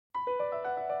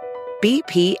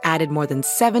BP added more than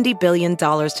 $70 billion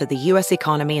to the U.S.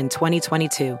 economy in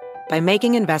 2022 by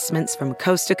making investments from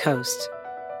coast to coast.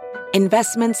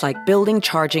 Investments like building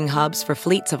charging hubs for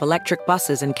fleets of electric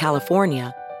buses in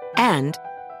California and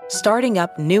starting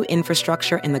up new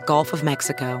infrastructure in the Gulf of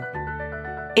Mexico.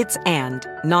 It's and,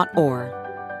 not or.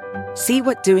 See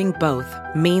what doing both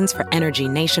means for energy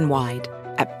nationwide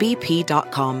at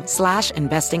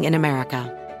bp.com/investing in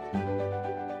America.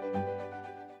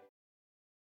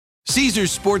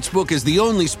 Caesars Sportsbook is the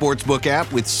only sportsbook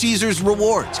app with Caesars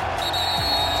Rewards.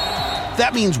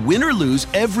 That means win or lose,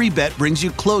 every bet brings you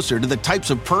closer to the types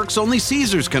of perks only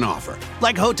Caesars can offer.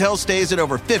 Like hotel stays at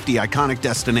over 50 iconic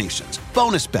destinations,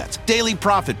 bonus bets, daily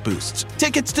profit boosts,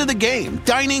 tickets to the game,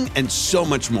 dining, and so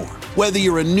much more. Whether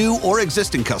you're a new or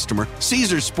existing customer,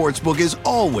 Caesars Sportsbook is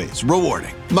always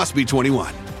rewarding. Must be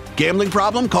 21. Gambling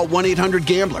problem? Call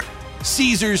 1-800-GAMBLER.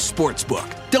 Caesars Sportsbook.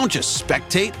 Don't just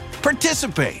spectate,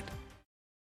 participate.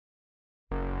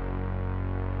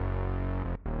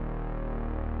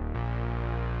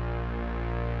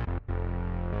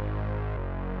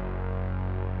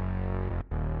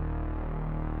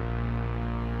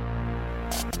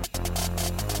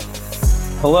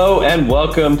 Hello and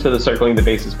welcome to the Circling the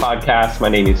Bases podcast. My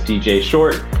name is DJ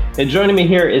Short, and joining me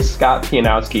here is Scott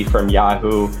Pianowski from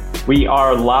Yahoo. We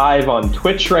are live on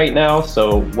Twitch right now,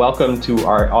 so welcome to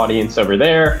our audience over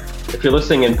there. If you're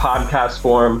listening in podcast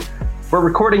form, we're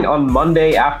recording on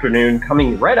Monday afternoon,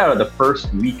 coming right out of the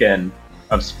first weekend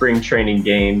of spring training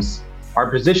games. Our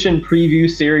position preview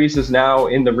series is now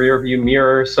in the rearview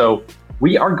mirror, so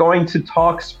we are going to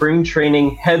talk spring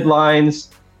training headlines,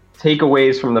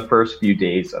 takeaways from the first few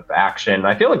days of action.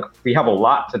 I feel like we have a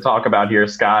lot to talk about here,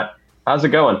 Scott. How's it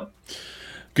going?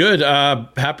 Good.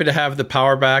 Happy to have the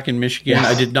power back in Michigan. Yes.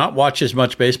 I did not watch as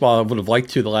much baseball I would have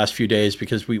liked to the last few days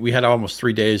because we had almost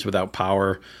 3 days without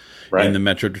power in the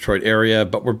Metro Detroit area.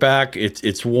 But we're back.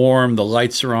 It's warm. The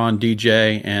lights are on,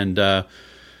 DJ. And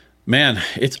man,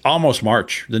 it's almost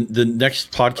March. The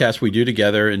next podcast we do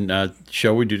together and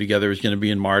show we do together is going to be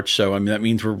in March. So, I mean, that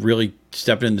means we're really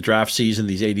stepping in the draft season.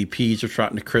 These ADPs are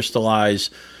trying to crystallize.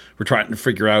 We're trying to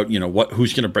figure out,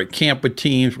 who's going to break camp with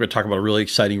teams. We're going to talk about a really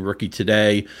exciting rookie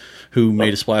today who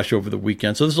made a splash over the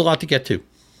weekend. So there's a lot to get to.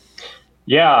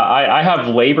 Yeah, I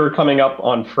have Labor coming up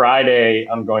on Friday.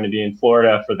 I'm going to be in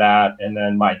Florida for that. And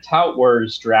then my Tout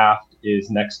Wars draft is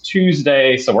next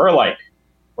Tuesday. So we're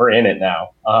in it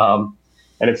now.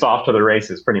 And it's off to the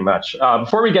races pretty much.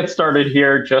 Before we get started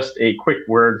here, just a quick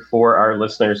word for our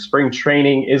listeners. Spring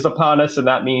training is upon us, and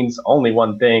that means only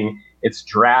one thing. It's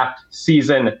draft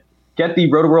season. Get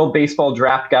the Roto-World Baseball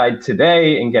Draft Guide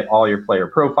today and get all your player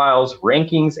profiles,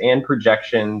 rankings, and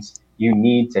projections you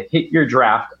need to hit your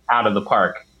draft out of the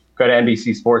park. Go to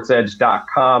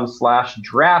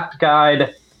NBCSportsEdge.com/draft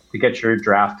guide to get your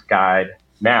draft guide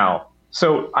now.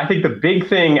 So I think the big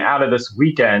thing out of this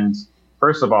weekend,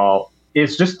 first of all,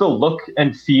 is just the look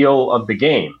and feel of the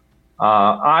game.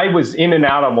 I was in and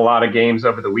out of a lot of games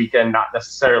over the weekend, not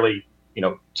necessarily,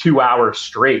 2 hours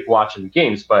straight watching the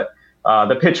games, but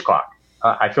the pitch clock.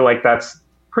 I feel like that's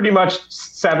pretty much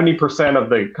 70% of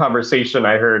the conversation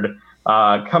I heard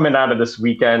coming out of this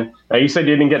weekend. Now, you said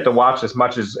you didn't get to watch as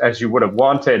much as you would have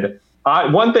wanted.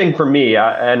 One thing for me,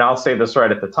 and I'll say this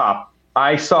right at the top,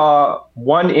 I saw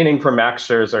one inning from Max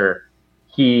Scherzer.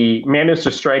 He managed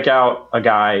to strike out a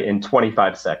guy in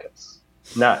 25 seconds.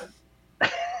 That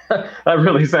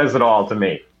really says it all to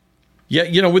me.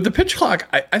 Yeah, with the pitch clock,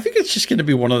 I think it's just going to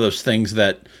be one of those things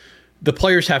that the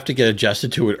players have to get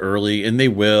adjusted to it early, and they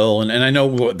will. And I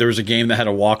know there was a game that had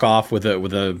a walk-off with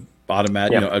a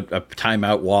automatic, a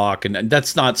timeout walk, and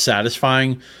that's not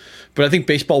satisfying. But I think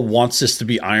baseball wants this to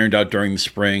be ironed out during the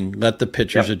spring. Let the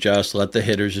pitchers adjust, let the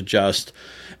hitters adjust.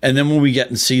 And then when we get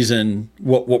in season,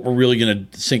 what we're really going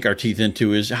to sink our teeth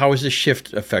into is how is the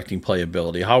shift affecting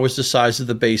playability? How is the size of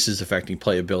the bases affecting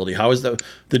playability? How is the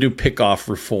new pickoff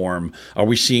reform? Are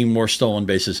we seeing more stolen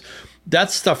bases?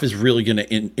 That stuff is really going to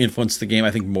influence the game,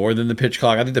 I think, more than the pitch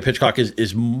clock. I think the pitch clock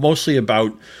is mostly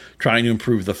about trying to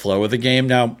improve the flow of the game.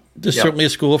 Now, there's certainly a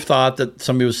school of thought that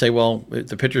some people would say, well, if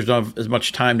the pitchers don't have as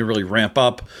much time to really ramp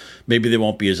up, maybe they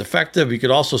won't be as effective. You could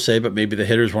also say, but maybe the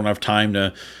hitters won't have time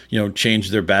to,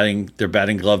 change their batting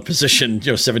glove position,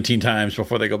 17 times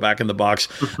before they go back in the box.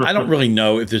 I don't really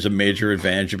know if there's a major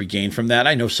advantage to be gained from that.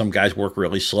 I know some guys work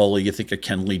really slowly. You think of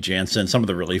Kenley Jansen, some of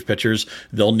the relief pitchers,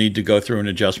 they'll need to go through an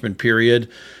adjustment period.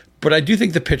 But I do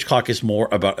think the pitch clock is more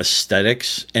about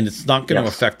aesthetics, and it's not going to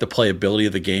affect the playability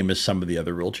of the game as some of the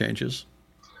other rule changes.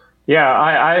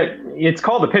 Yeah, it's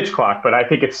called the pitch clock, but I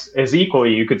think it's as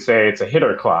equally, you could say it's a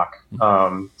hitter clock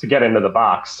to get into the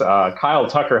box. Kyle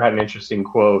Tucker had an interesting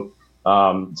quote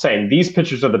saying these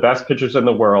pitchers are the best pitchers in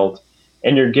the world,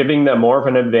 and you're giving them more of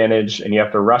an advantage, and you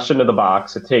have to rush into the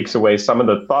box. It takes away some of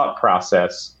the thought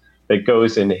process that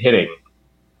goes into hitting.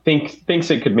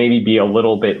 Thinks it could maybe be a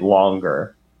little bit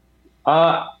longer.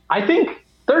 I think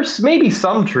there's maybe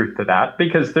some truth to that,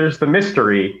 because there's the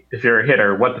mystery, if you're a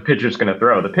hitter, what the pitcher's going to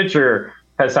throw. The pitcher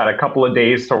has had a couple of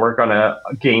days to work on a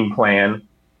game plan,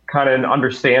 kind of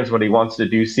understands what he wants to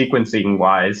do sequencing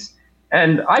wise.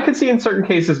 And I could see in certain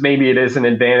cases maybe it is an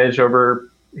advantage over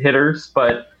hitters,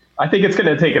 but I think it's going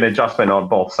to take an adjustment on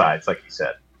both sides, like you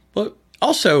said. Well,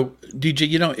 also,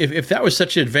 DJ, if that was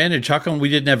such an advantage, how come we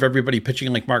didn't have everybody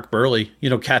pitching like Mark Burley,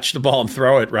 catch the ball and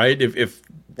throw it, right? If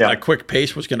a quick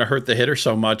pace was going to hurt the hitter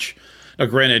so much. Now,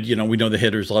 granted, we know the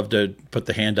hitters love to put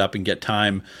the hand up and get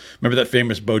time. Remember that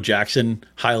famous Bo Jackson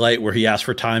highlight where he asked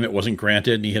for time, it wasn't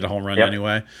granted, and he hit a home run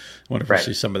anyway? I wonder if we'll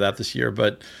see some of that this year.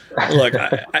 But look,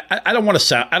 I don't want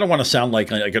to sound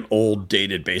like an old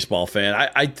dated baseball fan.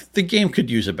 The game could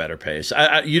use a better pace.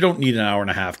 You don't need an hour and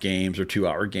a half games or 2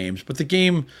 hour games, but the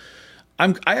game,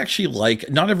 I actually like.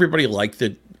 Not everybody liked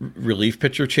the relief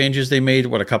pitcher changes they made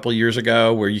a couple of years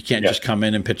ago, where you can't just come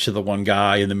in and pitch to the one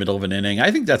guy in the middle of an inning. I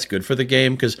think that's good for the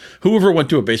game, because whoever went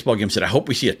to a baseball game said, I hope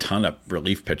we see a ton of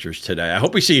relief pitchers today. I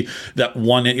hope we see that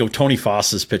one, Tony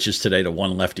Foss's pitches today to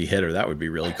one lefty hitter. That would be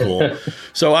really cool.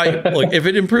 So if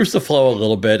it improves the flow a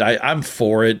little bit, I'm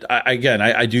for it.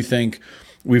 I do think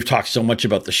we've talked so much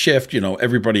about the shift.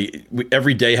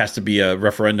 Every day has to be a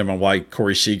referendum on why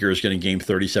Corey Seager is getting game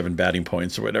 37 batting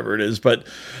points or whatever it is. But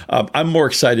I'm more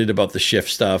excited about the shift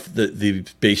stuff, the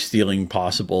base stealing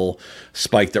possible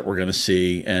spike that we're going to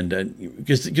see. And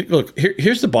because look,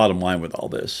 here's the bottom line with all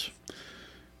this.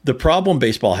 The problem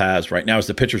baseball has right now is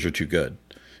the pitchers are too good,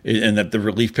 and that the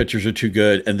relief pitchers are too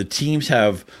good, and the teams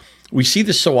have. We see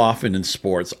this so often in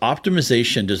sports.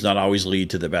 Optimization does not always lead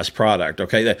to the best product.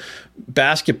 Okay, the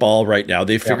basketball right now,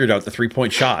 they've figured out the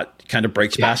 3-point shot kind of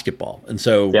breaks basketball, and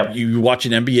so you watch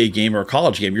an NBA game or a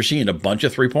college game, you're seeing a bunch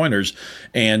of 3-pointers,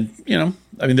 and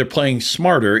they're playing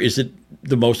smarter. Is it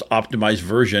the most optimized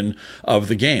version of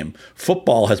the game?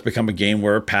 Football has become a game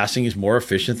where passing is more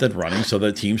efficient than running, so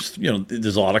that teams,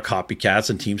 there's a lot of copycats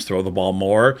and teams throw the ball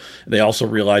more. They also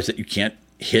realize that you can't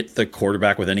hit the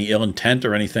quarterback with any ill intent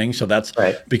or anything. So that's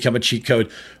become a cheat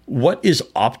code. What is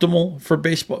optimal for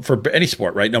baseball, for any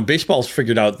sport right now? Baseball's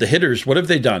figured out the hitters. What have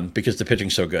they done? Because the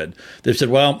pitching's so good. They've said,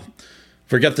 well,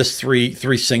 forget this three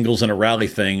singles and a rally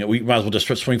thing. We might as well just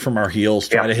swing from our heels,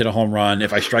 try to hit a home run.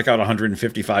 If I strike out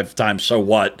 155 times, so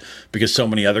what? Because so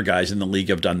many other guys in the league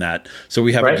have done that. So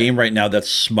we have a game right now that's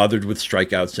smothered with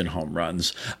strikeouts and home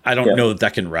runs. I don't know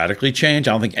that can radically change.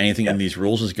 I don't think anything in these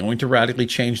rules is going to radically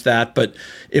change that. But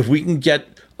if we can get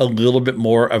a little bit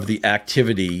more of the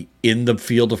activity in the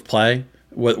field of play,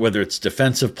 whether it's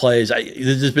defensive plays,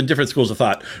 there's been different schools of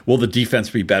thought. Will the defense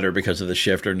be better because of the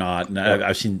shift or not? And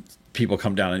I've seen people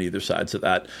come down on either sides of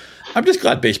that. I'm just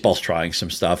glad baseball's trying some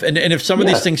stuff. And if some of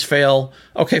these things fail,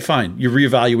 okay, fine. You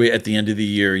reevaluate at the end of the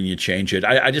year and you change it.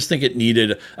 I just think it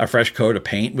needed a fresh coat of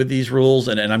paint with these rules.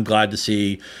 And I'm glad to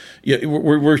see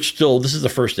we're still, this is the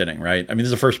first inning, right? I mean, this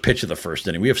is the first pitch of the first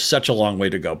inning. We have such a long way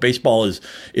to go. Baseball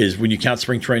is when you count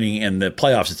spring training and the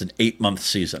playoffs, it's an 8-month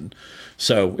season.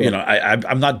 So,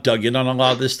 I'm not dug in on a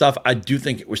lot of this stuff. I do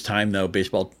think it was time, though.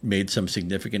 Baseball made some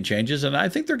significant changes, and I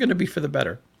think they're going to be for the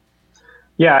better.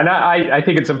 Yeah, and I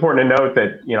think it's important to note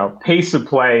that, pace of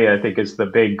play, I think, is the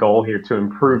big goal here to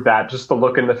improve that, just the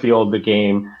look and the feel of the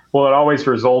game. Will it always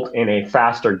result in a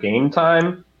faster game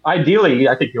time? Ideally,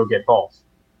 I think you'll get both.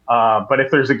 But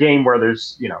if there's a game where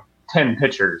there's, 10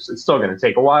 pitchers, it's still going to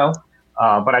take a while.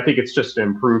 But I think it's just to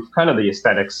improve kind of the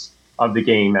aesthetics of the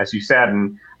game, as you said.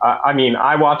 And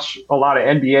I watch a lot of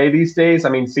NBA these days.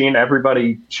 Seeing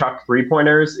everybody chuck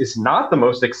 3-pointers is not the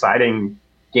most exciting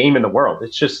game in the world.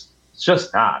 It's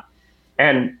just not.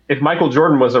 And if Michael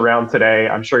Jordan was around today,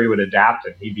 I'm sure he would adapt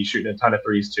and he'd be shooting a ton of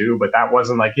threes too, but that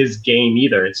wasn't like his game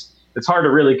either. It's hard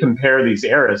to really compare these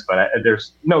eras, but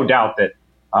there's no doubt that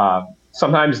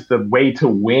sometimes the way to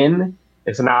win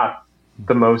is not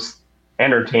the most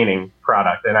entertaining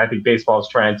product. And I think baseball is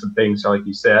trying some things, like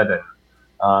you said,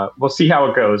 and we'll see how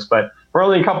it goes. But we're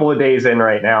only a couple of days in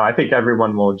right now. I think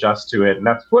everyone will adjust to it. And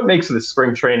that's what makes the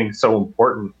spring training so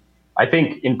important. I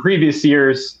think in previous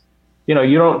years,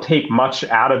 you don't take much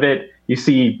out of it. You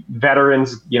see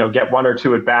veterans, get 1 or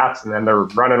 2 at bats and then they're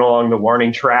running along the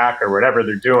warning track or whatever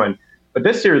they're doing. But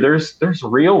this year, there's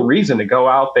real reason to go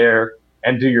out there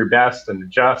and do your best and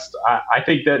adjust. I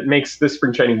think that makes this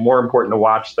spring training more important to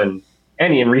watch than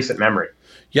any in recent memory.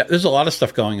 Yeah, there's a lot of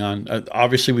stuff going on.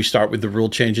 Obviously, we start with the rule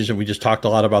changes, and we just talked a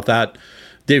lot about that.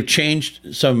 They've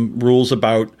changed some rules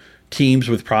about teams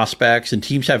with prospects, and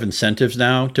teams have incentives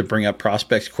now to bring up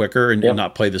prospects quicker and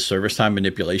not play the service time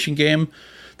manipulation game.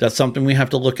 That's something we have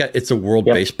to look at. It's a World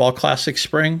Baseball Classic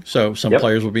spring, so some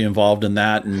players will be involved in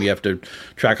that, and we have to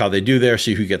track how they do there,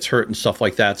 see who gets hurt and stuff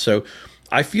like that. So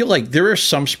I feel like there are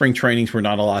some spring trainings where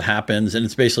not a lot happens, and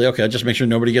it's basically, okay, I'll just make sure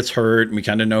nobody gets hurt, and we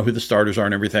kind of know who the starters are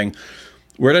and everything.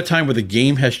 We're at a time where the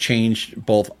game has changed,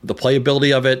 both the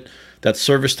playability of it, that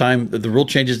service time, the rule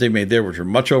changes they made there, which are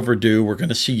much overdue. We're going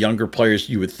to see younger players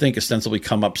you would think ostensibly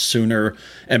come up sooner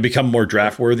and become more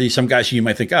draft worthy. Some guys who you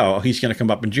might think, oh, he's going to come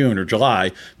up in June or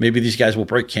July. Maybe these guys will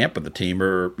break camp with the team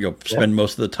or spend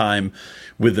most of the time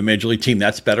with the major league team.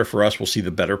 That's better for us. We'll see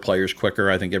the better players quicker.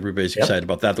 I think everybody's excited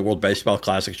about that. The World Baseball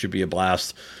Classic should be a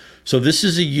blast. So this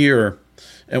is a year.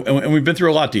 And we've been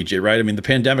through a lot, DJ, right? I mean, the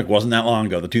pandemic wasn't that long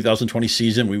ago. The 2020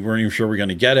 season, we weren't even sure we were going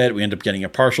to get it. We ended up getting a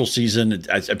partial season.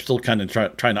 I'm still kind of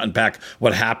trying to unpack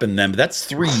what happened then. But that's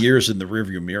 3 years in the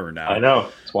rearview mirror now. I know.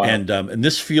 It's wild. And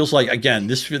this feels like, again,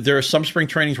 there are some spring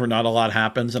trainings where not a lot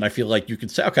happens. And I feel like you can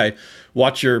say, okay,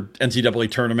 watch your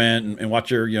NCAA tournament and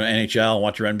watch your NHL,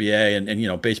 watch your NBA,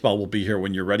 and baseball will be here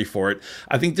when you're ready for it.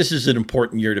 I think this is an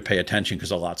important year to pay attention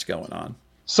because a lot's going on.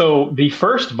 So the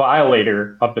first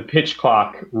violator of the pitch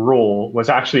clock rule was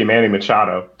actually Manny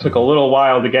Machado. Took a little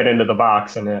while to get into the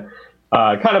box. And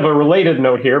kind of a related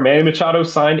note here, Manny Machado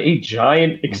signed a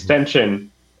giant extension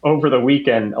over the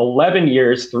weekend, 11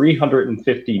 years,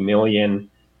 $350 million.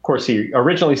 Of course, he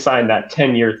originally signed that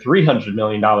 10-year, $300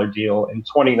 million deal in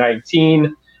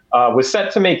 2019, was set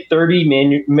to make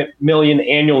 $30 million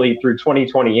annually through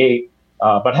 2028,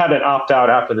 but had an opt-out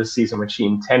after the season, which he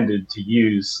intended to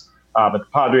use. But the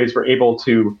Padres were able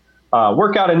to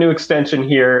work out a new extension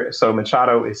here. So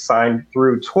Machado is signed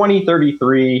through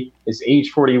 2033, his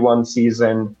age 41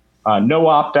 season. No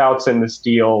opt-outs in this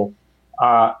deal.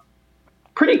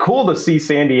 Pretty cool to see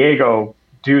San Diego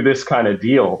do this kind of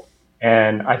deal.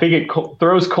 And I think it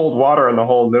throws cold water on the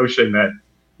whole notion that,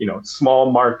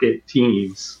 small market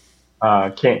teams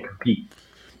can't compete.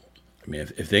 I mean,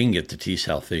 if they can get Tatis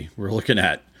healthy, we're looking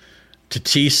at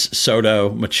Tatis, Soto,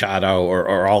 Machado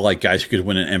are all like guys who could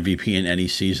win an MVP in any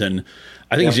season.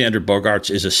 I think Xander Bogaerts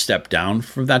is a step down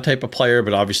from that type of player,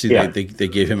 but obviously they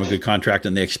gave him a good contract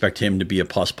and they expect him to be a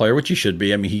plus player, which he should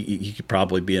be. I mean, he could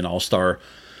probably be an all-star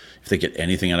if they get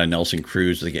anything out of Nelson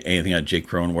Cruz, if they get anything out of Jake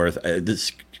Cronenworth.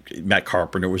 Matt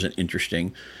Carpenter was an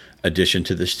interesting addition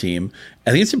to this team.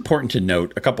 I think it's important to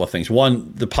note a couple of things.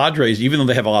 One, the Padres, even though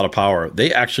they have a lot of power,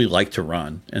 they actually like to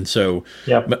run. And so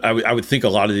I would think a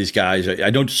lot of these guys,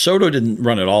 Soto didn't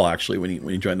run at all actually when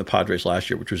he joined the Padres last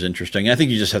year, which was interesting. I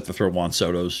think you just have to throw Juan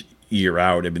Soto's year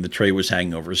out. I mean, the trade was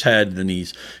hanging over his head, then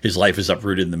his life is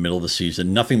uprooted in the middle of the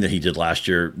season. Nothing that he did last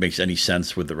year makes any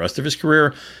sense with the rest of his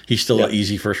career. He's still an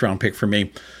easy first round pick for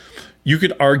me. You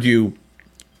could argue,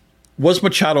 was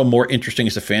Machado more interesting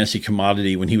as a fantasy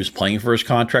commodity when he was playing for his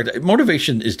contract?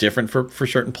 Motivation is different for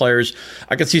certain players.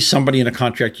 I could see somebody in a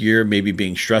contract year maybe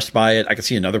being stressed by it. I could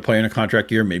see another player in a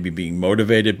contract year maybe being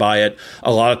motivated by it.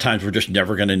 A lot of times we're just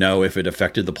never going to know if it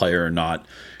affected the player or not.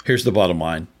 Here's the bottom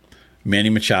line. Manny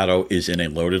Machado is in a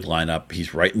loaded lineup.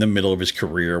 He's right in the middle of his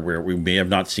career where we may have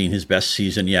not seen his best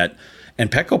season yet. And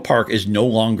Petco Park is no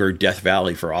longer Death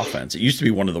Valley for offense. It used to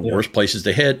be one of the worst places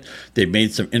to hit. They've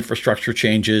made some infrastructure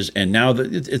changes, and now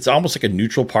it's almost like a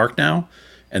neutral park now.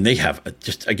 And they have a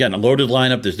loaded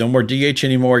lineup. There's no more DH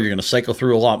anymore. You're going to cycle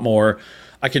through a lot more.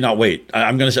 I cannot wait.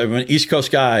 I'm going to say I'm an East Coast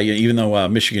guy, even though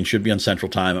Michigan should be on Central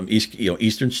Time. I'm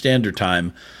Eastern Standard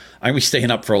Time. I'm going to be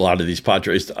staying up for a lot of these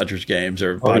Padres-Dodgers games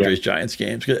or Padres-Giants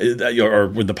games, or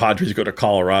when the Padres go to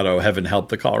Colorado. Heaven help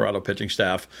the Colorado pitching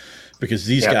staff. Because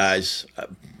these guys,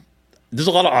 there's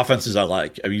a lot of offenses I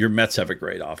like. I mean, your Mets have a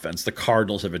great offense. The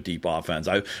Cardinals have a deep offense.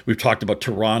 We've talked about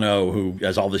Toronto, who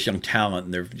has all this young talent,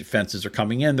 and their defenses are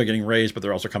coming in. They're getting raised, but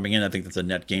they're also coming in. I think that's a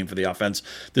net gain for the offense.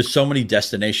 There's so many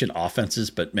destination offenses,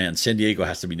 but man, San Diego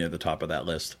has to be near the top of that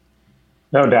list.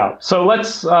 No doubt. So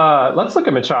let's look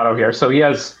at Machado here. So he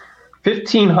has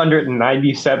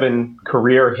 1,597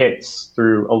 career hits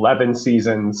through 11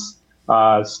 seasons.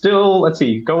 Still, let's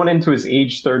see, going into his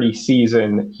age 30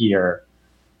 season here,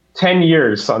 10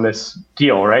 years on this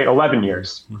deal, right? 11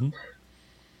 years. Mm-hmm.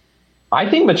 I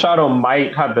think Machado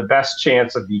might have the best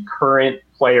chance of the current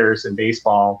players in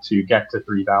baseball to get to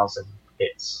 3,000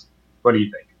 hits. What do you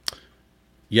think?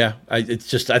 Yeah, I think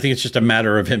it's just a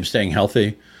matter of him staying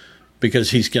healthy,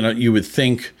 because you would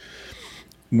think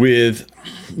with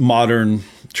modern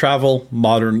travel,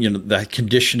 the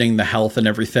conditioning, the health and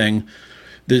everything,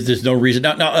 There's no reason.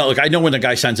 Now, look, I know when a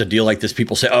guy signs a deal like this,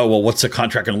 people say, "Oh, well, what's the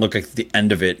contract going to look like at the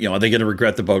end of it? Are they going to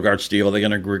regret the Bogaerts deal? Are they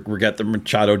going to regret the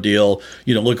Machado deal?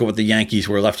 Look at what the Yankees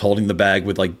were left holding the bag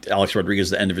with, like Alex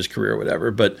Rodriguez at the end of his career or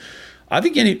whatever." But I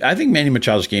think Manny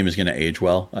Machado's game is going to age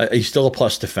well. He's still a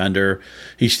plus defender.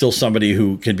 He's still somebody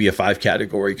who can be a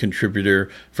 5-category contributor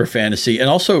for fantasy, and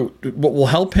also what will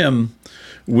help him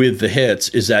with the hits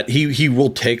is that he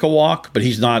will take a walk, but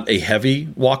he's not a heavy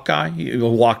walk guy.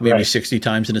 He'll walk maybe 60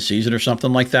 times in a season or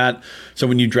something like that. So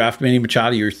when you draft Manny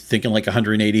Machado, you're thinking like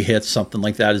 180 hits, something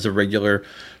like that is a regular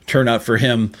turnout for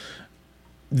him.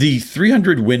 The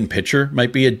 300 win pitcher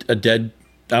might be a dead.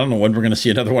 I don't know when we're going to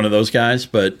see another one of those guys,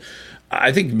 but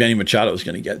I think Manny Machado is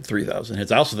going to get 3,000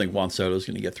 hits. I also think Juan Soto is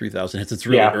going to get 3,000 hits. It's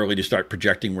really early to start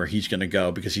projecting where he's going to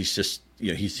go because he's just,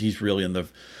 he's really in the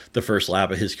first lap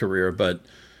of his career. But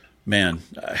man,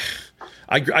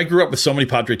 I grew up with so many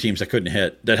Padre teams that couldn't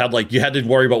hit, that had you had to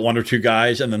worry about one or two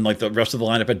guys, and then the rest of the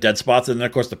lineup had dead spots, and then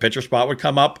of course the pitcher spot would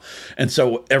come up. And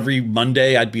so every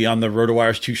Monday I'd be on the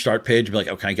RotoWire's 2-start page and be like,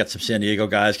 "Oh, can I get some San Diego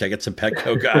guys? Can I get some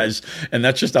Petco guys?" And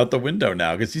that's just out the window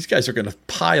now because these guys are going to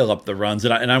pile up the runs.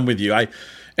 And I'm with you. I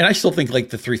still think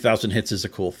the 3,000 hits is a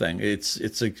cool thing.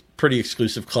 It's a pretty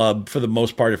exclusive club for the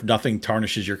most part. If nothing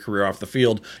tarnishes your career off the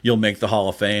field, you'll make the Hall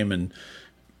of Fame. And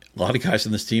a lot of guys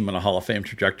in this team on a Hall of Fame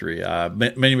trajectory.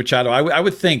 Manny Machado, I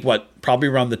would think, probably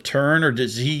around the turn, or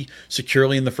is he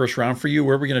securely in the first round for you?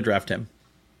 Where are we going to draft him?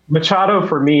 Machado,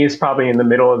 for me, is probably in the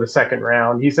middle of the second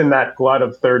round. He's in that glut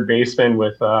of third baseman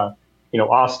with,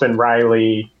 Austin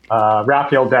Riley,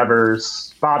 Rafael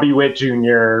Devers, Bobby Witt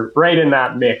Jr., right in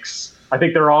that mix. I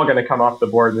think they're all going to come off the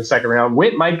board in the second round.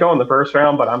 Witt might go in the first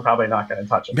round, but I'm probably not going to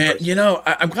touch him. Man,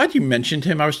 I'm glad you mentioned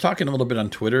him. I was talking a little bit on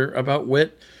Twitter about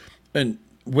Witt, and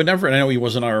whenever, and I know he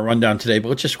wasn't on our rundown today, but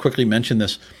let's just quickly mention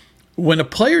this. When a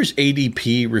player's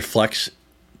ADP reflects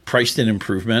priced-in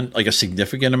improvement, like a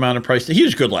significant amount of price, he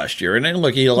was good last year. And then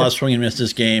look, he had a lot of swing and miss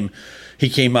this game. He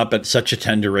came up at such a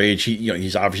tender age.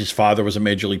 He's obviously, his father was a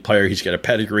major league player. He's got a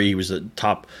pedigree. He was a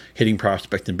top hitting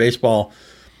prospect in baseball.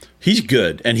 He's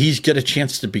good, and he's got a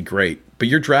chance to be great. But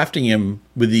you're drafting him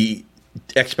with the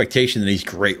expectation that he's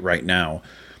great right now.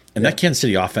 And that Kansas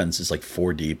City offense is like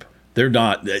 4 deep. They're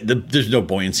not. There's no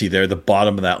buoyancy there. The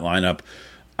bottom of that lineup,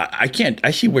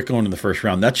 I see Witt going in the first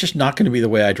round. That's just not going to be the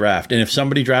way I draft. And if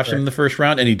somebody drafts him in the first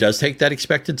round and he does take that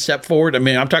expected step forward, I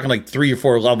mean, I'm talking like 3 or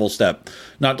 4 level step,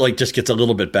 not just gets a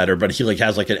little bit better, but he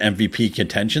has an MVP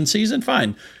contention season.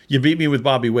 Fine, you beat me with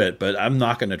Bobby Witt, but I'm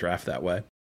not going to draft that way.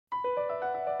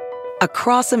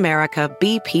 Across America,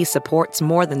 BP supports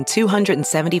more than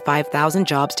 275,000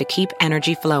 jobs to keep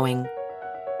energy flowing.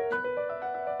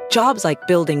 Jobs like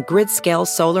building grid-scale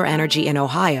solar energy in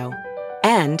Ohio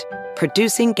and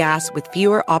producing gas with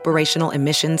fewer operational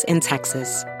emissions in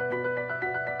Texas.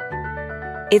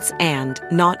 It's and,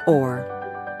 not or.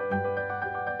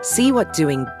 See what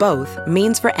doing both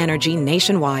means for energy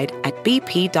nationwide at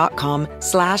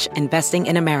bp.com/investing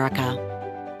in America.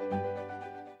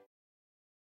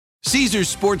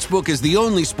 Caesars Sportsbook is the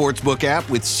only sportsbook app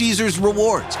with Caesars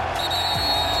Rewards.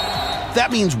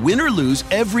 That means win or lose,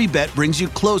 every bet brings you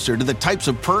closer to the types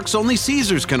of perks only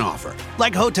Caesars can offer.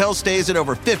 Like hotel stays at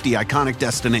over 50 iconic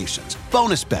destinations,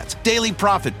 bonus bets, daily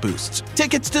profit boosts,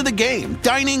 tickets to the game,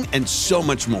 dining, and so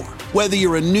much more. Whether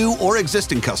you're a new or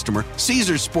existing customer,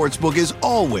 Caesars Sportsbook is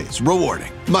always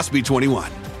rewarding. Must be 21.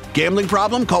 Gambling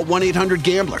problem? Call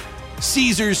 1-800-GAMBLER.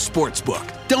 Caesars Sportsbook.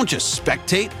 Don't just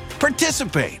spectate,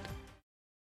 participate.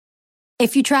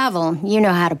 If you travel, you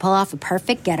know how to pull off a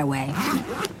perfect getaway.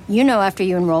 You know after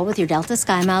you enroll with your Delta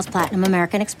SkyMiles Platinum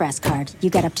American Express card,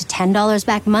 you get up to $10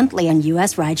 back monthly on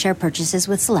U.S. rideshare purchases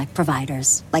with select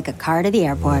providers, like a car to the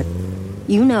airport.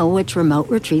 You know which remote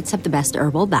retreats have the best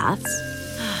herbal baths,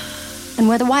 and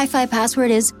where the Wi-Fi password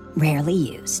is rarely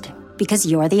used. Because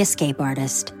you're the escape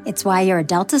artist. It's why you're a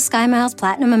Delta SkyMiles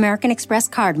Platinum American Express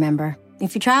card member.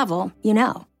 If you travel, you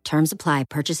know. Terms apply.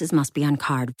 Purchases must be on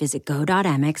card. Visit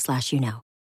go.amex/you-know.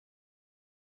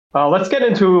 Let's get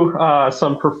into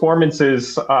some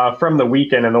performances from the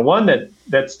weekend. And the one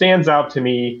that stands out to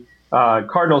me,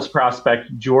 Cardinals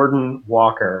prospect Jordan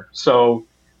Walker. So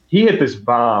he hit this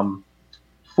bomb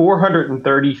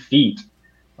 430 feet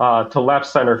to left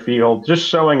center field, just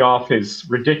showing off his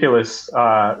ridiculous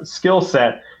skill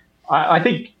set. I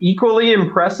think equally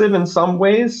impressive in some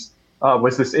ways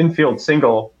was this infield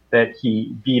single that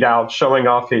he beat out, showing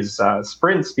off his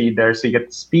sprint speed there. So you get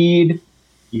the speed,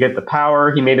 you get the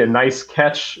power. He made a nice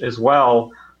catch as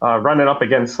well, running up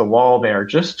against the wall there.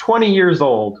 Just 20 years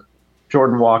old,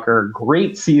 Jordan Walker.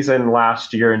 Great season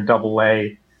last year in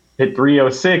Double-A. Hit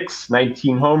 306,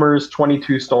 19 homers,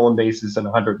 22 stolen bases in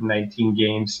 119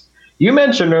 games. You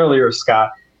mentioned earlier,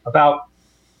 Scott, about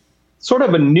sort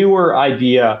of a newer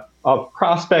idea of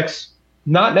prospects,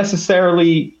 not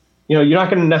necessarily, you're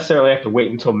not going to necessarily have to wait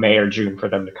until May or June for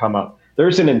them to come up.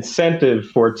 There's an incentive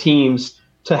for teams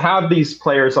to have these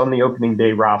players on the opening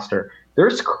day roster.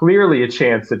 There's clearly a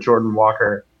chance that Jordan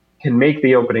Walker can make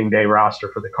the opening day roster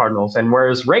for the Cardinals. And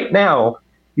whereas right now,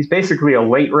 he's basically a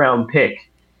late round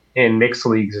pick in mixed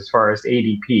leagues as far as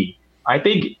ADP. I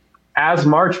think as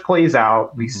March plays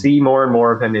out, we see more and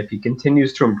more of him. If he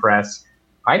continues to impress,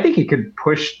 I think he could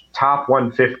push top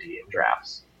 150 in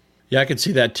drafts. Yeah, I could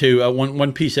see that too.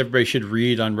 One piece everybody should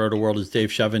read on RotoWorld is Dave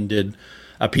Shevin did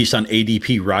a piece on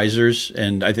ADP risers,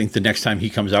 and I think the next time he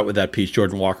comes out with that piece,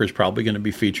 Jordan Walker is probably going to be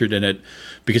featured in it,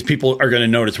 because people are going to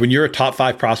notice when you're a top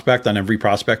 5 prospect on every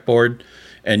prospect board,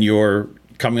 and you're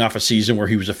coming off a season where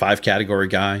he was a 5 category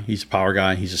guy, he's a power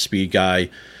guy, he's a speed guy,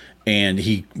 and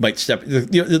he might step.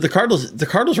 The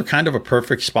Cardinals are kind of a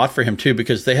perfect spot for him too,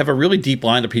 because they have a really deep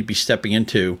lineup he'd be stepping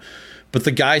into, but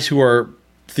the guys who are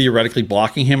theoretically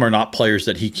blocking him are not players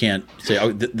that he can't say.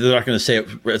 They're not going to say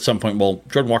at some point, well,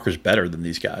 Jordan Walker's better than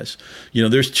these guys.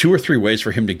 There's 2 or 3 ways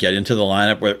for him to get into the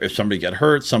lineup, where if somebody got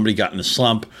hurt, somebody got in a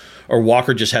slump, or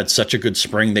Walker just had such a good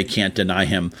spring they can't deny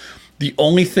him. The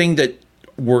only thing that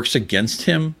works against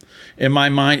him in my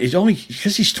mind is only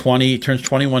because he's 20, he turns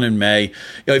 21 in May.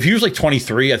 If he was like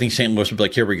 23, I think St. Louis would be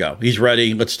like, here we go, he's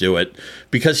ready, let's do it.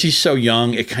 Because he's so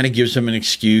young, it kind of gives him an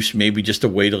excuse maybe just to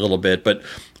wait a little bit. But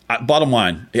bottom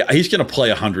line, he's going to play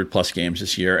 100-plus games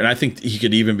this year, and I think he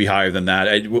could even be higher than that.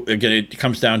 Again, it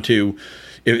comes down to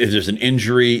if there's an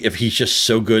injury, if he's just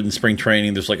so good in spring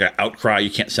training, there's like an outcry, you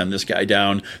can't send this guy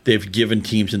down. They've given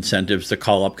teams incentives to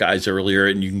call up guys earlier,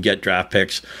 and you can get draft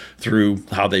picks through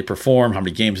how they perform, how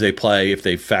many games they play, if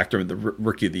they factor in the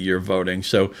Rookie of the Year voting.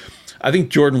 So I think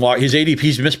Jordan Walker, his ADP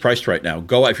is mispriced right now.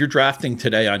 If you're drafting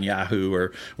today on Yahoo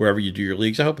or wherever you do your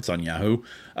leagues, I hope it's on Yahoo,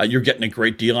 you're getting a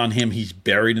great deal on him. He's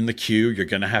buried in the queue. You're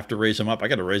going to have to raise him up. I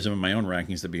got to raise him in my own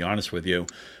rankings, to be honest with you.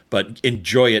 But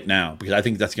enjoy it now, because I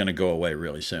think that's going to go away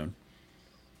really soon.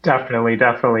 Definitely.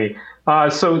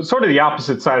 So sort of the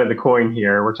opposite side of the coin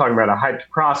here. We're talking about a hyped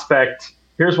prospect.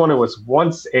 Here's one who was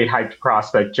once a hyped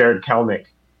prospect, Jarred Kelenic.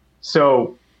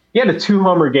 So he had a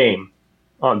 2-homer game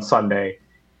on Sunday.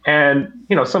 And,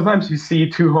 sometimes you see a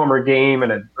 2-homer game in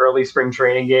an early spring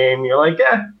training game. You're like,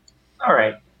 all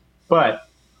right. But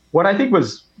what I think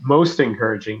was most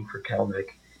encouraging for Kelenic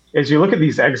is you look at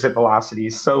these exit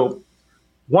velocities. So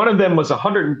one of them was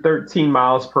 113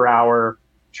 miles per hour,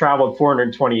 traveled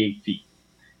 428 feet.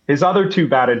 His other 2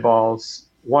 batted balls,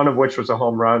 one of which was a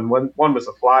home run, one was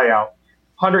a flyout,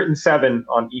 107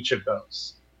 on each of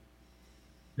those.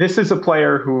 This is a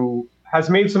player who has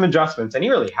made some adjustments, and he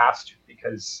really has to,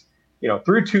 because,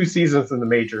 through 2 seasons in the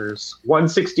majors,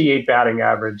 168 batting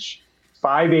average,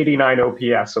 589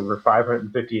 OPS over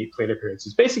 558 plate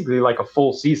appearances, basically like a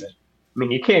full season. I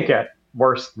mean, you can't get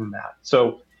worse than that.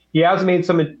 So he has made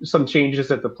some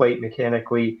changes at the plate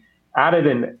mechanically, added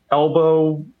an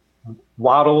elbow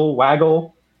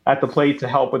waggle at the plate to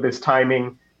help with his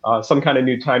timing, some kind of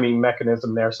new timing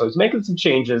mechanism there. So he's making some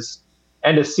changes.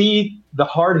 And to see the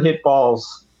hard hit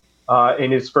balls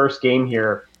in his first game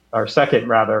here, or second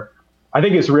rather, I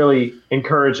think is really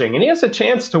encouraging. And he has a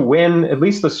chance to win at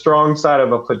least the strong side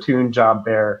of a platoon job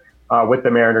there with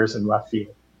the Mariners in left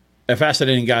field. A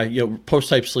fascinating guy,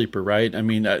 post-hype sleeper, right? I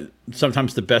mean,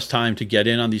 sometimes the best time to get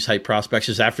in on these hype prospects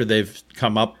is after they've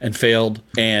come up and failed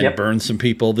and burned some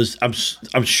people.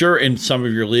 I'm sure in some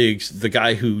of your leagues, the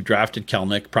guy who drafted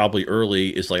Kelenic probably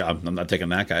early is like, I'm not taking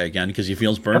that guy again because he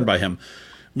feels burned by him.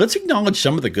 Let's acknowledge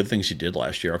some of the good things he did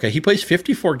last year. Okay, he plays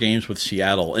 54 games with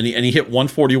Seattle, and he hit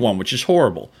 141, which is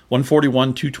horrible.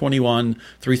 141, 221,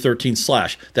 313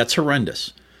 slash. That's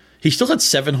horrendous. He still had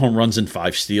 7 home runs and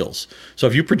 5 steals. So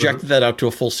if you projected that out to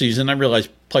a full season, I realize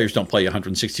players don't play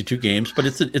 162 games, but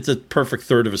it's a perfect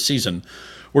third of a season.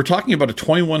 We're talking about a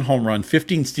 21 home run,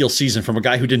 15 steal season from a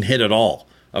guy who didn't hit at all.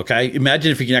 Okay,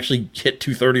 imagine if he can actually hit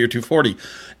 230 or 240.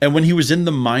 And when he was in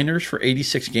the minors for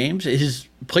 86 games, his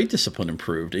plate discipline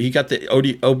improved. He got the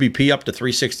OBP up to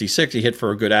 366. He hit for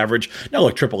a good average. Now,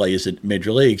 look, AAA isn't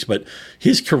major leagues, but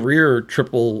his career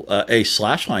AAA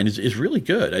slash line is really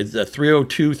good. It's a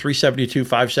 302, 372,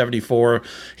 574.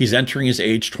 He's entering his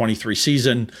age 23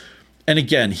 season. And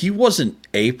again, he wasn't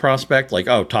a prospect like,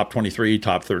 top 23,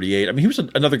 top 38. I mean, he was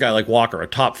another guy like Walker, a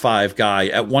top 5 guy.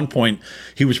 At one point,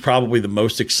 he was probably the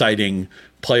most exciting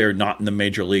player not in the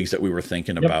major leagues that we were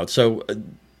thinking about. So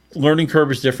learning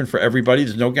curve is different for everybody.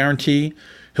 There's no guarantee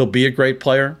he'll be a great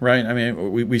player, right? I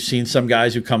mean, we've seen some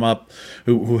guys who come up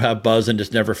who have buzz and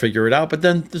just never figure it out. But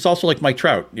then there's also like Mike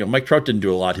Trout. Mike Trout didn't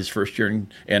do a lot his first year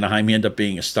in Anaheim. He ended up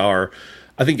being a star.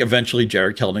 I think eventually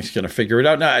Jarred Kelenic's going to figure it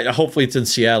out. Now, hopefully it's in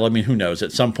Seattle. I mean, who knows?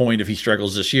 At some point, if he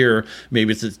struggles this year,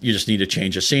 maybe you just need a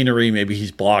change of scenery. Maybe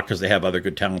he's blocked because they have other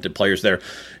good, talented players there.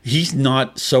 He's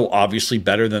not so obviously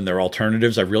better than their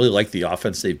alternatives. I really like the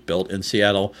offense they've built in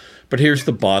Seattle. But here's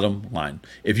the bottom line.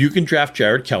 If you can draft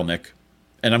Jarred Kelenic,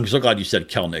 and I'm so glad you said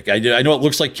Kelenic. I know it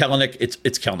looks like Kelenic.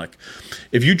 It's Kelenic.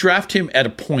 If you draft him at a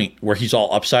point where he's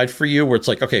all upside for you, where it's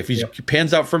like, okay, if he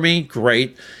pans out for me,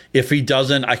 great. If he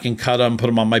doesn't, I can cut him, put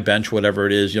him on my bench, whatever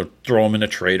it is, throw him in a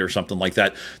trade or something like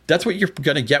that. That's what you're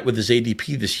going to get with his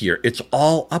ADP this year. It's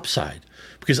all upside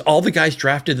because all the guys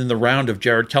drafted in the round of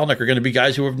Jarred Kelenic are going to be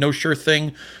guys who have no sure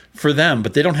thing for them,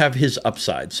 but they don't have his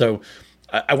upside. So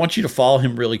I want you to follow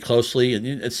him really closely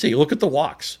and see. Look at the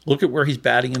walks. Look at where he's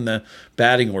batting in the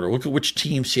batting order. Look at which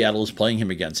team Seattle is playing him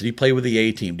against. Did he play with the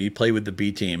A team? Did he play with the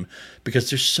B team? Because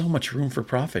there's so much room for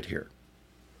profit here.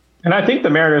 And I think the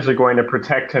Mariners are going to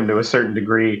protect him to a certain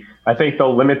degree. I think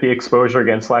they'll limit the exposure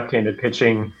against left-handed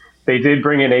pitching. They did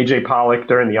bring in A.J. Pollock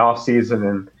during the offseason,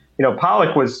 and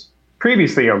Pollock was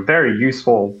previously a very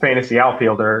useful fantasy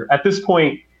outfielder. At this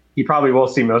point, he probably will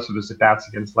see most of his at-bats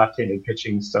against left-handed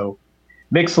pitching, so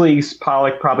mixed leagues,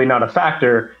 Pollock probably not a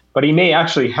factor, but he may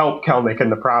actually help Kelenic in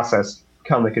the process.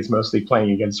 Kelenic is mostly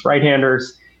playing against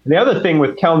right-handers. And the other thing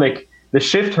with Kelenic, the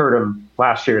shift hurt him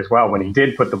last year as well when he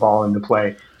did put the ball into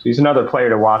play. So he's another player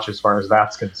to watch as far as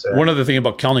that's concerned. One other thing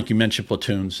about Kelenic, you mentioned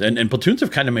platoons. And platoons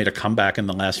have kind of made a comeback in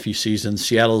the last few seasons.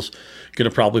 Seattle's going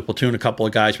to probably platoon a couple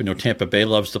of guys. We know Tampa Bay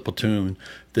loves the platoon.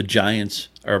 The Giants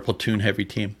are a platoon-heavy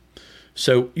team.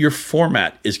 So your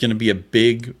format is going to be a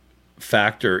big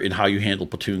factor in how you handle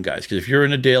platoon guys. Because if you're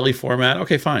in a daily format,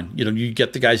 okay, fine. You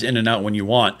get the guys in and out when you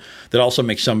want. That also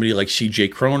makes somebody like C.J.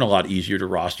 Cron a lot easier to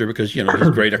roster because, he's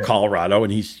great at Colorado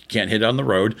and he can't hit it on the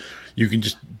road. You can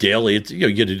just daily,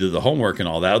 you get to do the homework and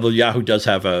all that. Although Yahoo does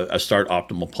have a start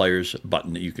optimal players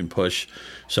button that you can push.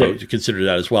 So to consider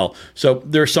that as well. So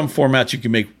there are some formats you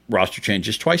can make roster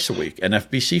changes twice a week. An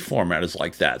FBC format is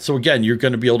like that. So again, you're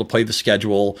going to be able to play the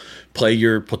schedule, play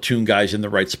your platoon guys in the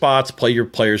right spots, play your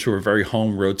players who are very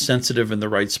home road sensitive in the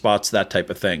right spots, that type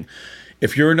of thing.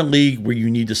 If you're in a league where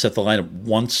you need to set the lineup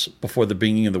once before the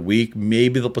beginning of the week,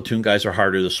 maybe the platoon guys are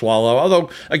harder to swallow. Although,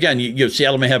 again,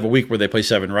 Seattle may have a week where they play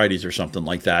 7 righties or something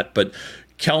like that. But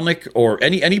Kelenic or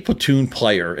any platoon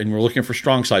player, and we're looking for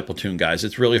strong side platoon guys,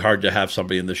 it's really hard to have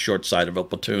somebody in the short side of a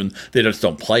platoon. They just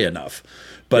don't play enough.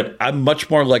 But I'm much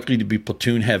more likely to be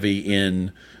platoon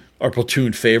heavy or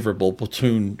platoon favorable,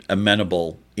 platoon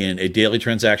amenable in a daily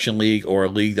transaction league or a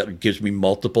league that gives me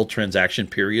multiple transaction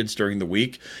periods during the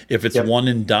week. If it's one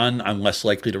and done, I'm less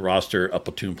likely to roster a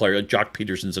platoon player. Jock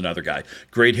Peterson's another guy.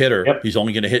 Great hitter. Yep. He's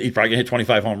probably going to hit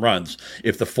 25 home runs.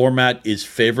 If the format is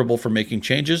favorable for making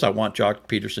changes, I want Jock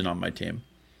Peterson on my team.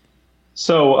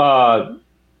 So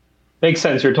makes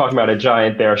sense. You're talking about a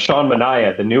Giant there. Sean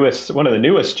Manaea, one of the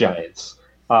newest Giants.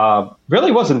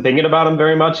 Really wasn't thinking about him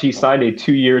very much. He signed a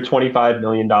 2-year, $25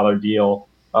 million deal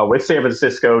with San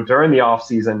Francisco during the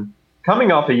offseason,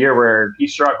 coming off a year where he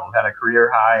struggled, had a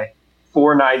career-high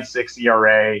 4.96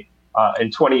 ERA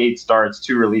and 28 starts,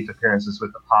 2 relief appearances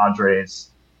with the Padres.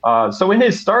 So in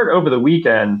his start over the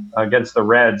weekend against the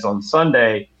Reds on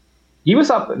Sunday, he was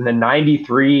up in the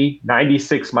 93,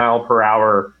 96 mile per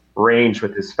hour range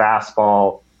with his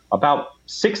fastball, about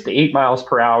 6 to 8 miles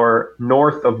per hour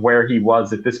north of where he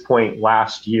was at this point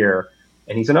last year.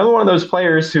 And he's another one of those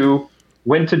players who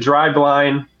went to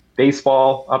Driveline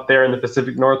Baseball up there in the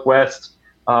Pacific Northwest,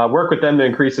 work with them to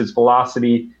increase his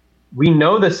velocity. We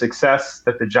know the success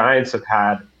that the Giants have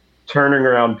had turning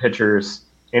around pitchers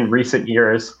in recent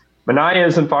years. Manaea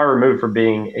isn't far removed from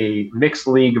being a mixed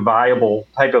league viable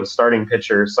type of starting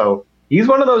pitcher. So he's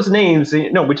one of those names.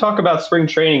 We talk about spring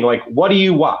training, like, what do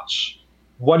you watch?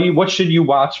 What should you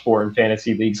watch for in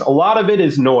fantasy leagues? A lot of it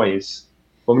is noise.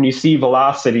 But when you see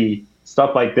velocity,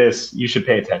 stuff like this, you should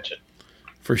pay attention.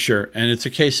 For sure. And it's a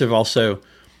case of also,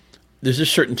 there's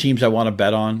just certain teams I want to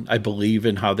bet on. I believe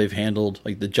in how they've handled,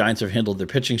 like the Giants have handled their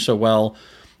pitching so well.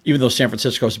 Even though San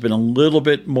Francisco has been a little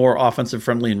bit more offensive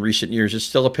friendly in recent years, it's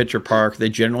still a pitcher park. They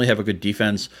generally have a good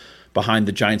defense behind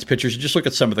the Giants pitchers. You just look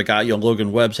at some of the guys.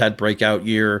 Logan Webb's had breakout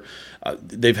year.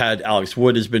 They've had Alex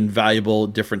Wood has been valuable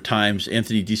at different times.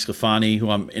 Anthony DeSclafani, who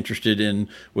I'm interested in,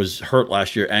 was hurt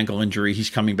last year, ankle injury.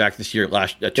 He's coming back this year.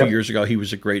 2 years ago, he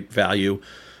was a great value.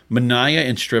 Manaea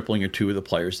and Stripling are 2 of the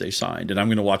players they signed, and I'm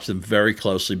going to watch them very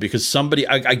closely because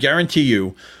I guarantee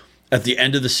you, at the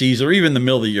end of the season or even the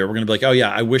middle of the year, we're going to be like, oh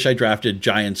yeah, I wish I drafted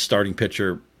Giants starting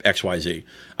pitcher XYZ.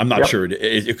 I'm not sure.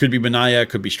 It could be Minaya, it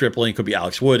could be Stripling, it could be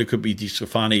Alex Wood, it could be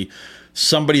DeSclafani.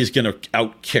 Somebody is going to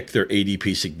outkick their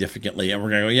ADP significantly. And we're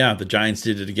going to go, yeah, the Giants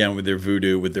did it again with their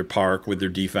voodoo, with their park, with their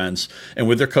defense, and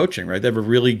with their coaching, right? They have a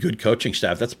really good coaching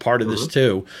staff. That's part of this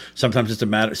too. Sometimes it's a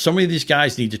matter. So many of these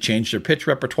guys need to change their pitch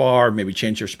repertoire, maybe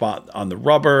change their spot on the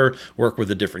rubber, work with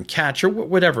a different catcher,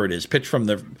 whatever it is. Pitch from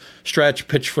the stretch,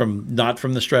 pitch from not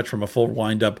from the stretch, from a full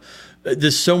windup.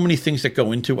 There's so many things that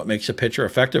go into what makes a pitcher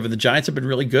effective. And the Giants have been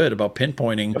really good about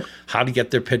pinpointing how to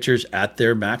get their pitchers at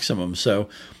their maximum. So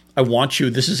I want you,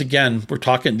 this is again, we're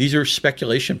talking, these are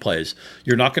speculation plays.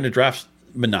 You're not going to draft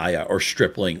Minaya or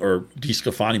Stripling or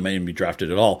DeSclafani might even be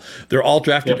drafted at all. They're all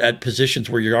drafted at positions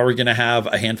where you're already going to have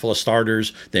a handful of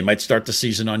starters. They might start the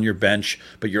season on your bench,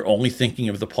 but you're only thinking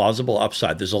of the plausible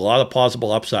upside. There's a lot of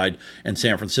plausible upside in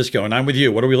San Francisco. And I'm with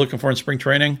you. What are we looking for in spring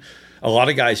training? A lot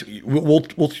of guys, we'll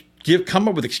come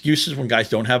up with excuses when guys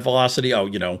don't have velocity.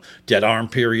 Oh, dead arm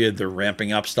period, they're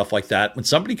ramping up, stuff like that. When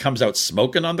somebody comes out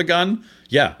smoking on the gun,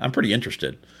 yeah, I'm pretty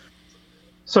interested.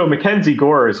 So Mackenzie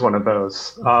Gore is one of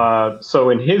those.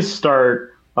 So in his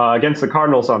start against the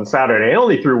Cardinals on Saturday, he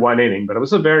only threw one inning, but it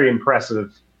was a very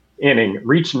impressive inning.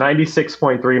 Reached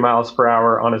 96.3 miles per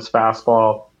hour on his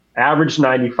fastball, averaged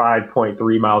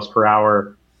 95.3 miles per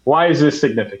hour. Why is this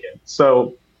significant?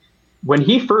 So when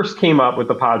he first came up with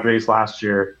the Padres last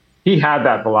year, he had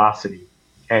that velocity,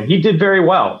 and he did very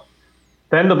well.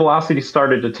 Then the velocity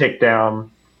started to tick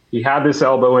down. He had this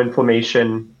elbow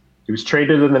inflammation. He was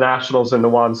traded to the Nationals in the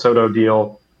Juan Soto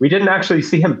deal. We didn't actually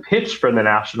see him pitch for the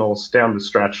Nationals down the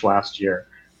stretch last year.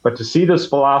 But to see this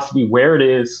velocity where it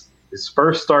is, his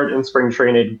first start in spring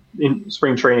training,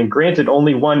 granted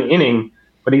only one inning,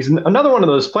 but he's another one of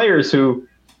those players who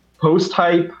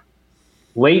post-hype,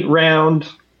 late round,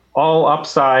 all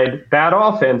upside, bad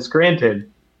offense, granted.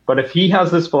 But if he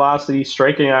has this velocity,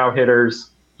 striking out hitters,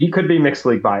 he could be mixed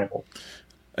league viable.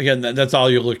 Again, that's all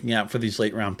you're looking at for these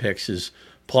late round picks is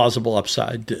plausible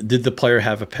upside. Did the player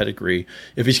have a pedigree?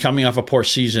 If he's coming off a poor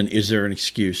season, is there an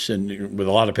excuse? And with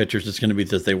a lot of pitchers, it's going to be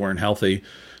that they weren't healthy.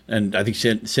 And I think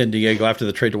San Diego, after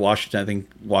the trade to Washington, I think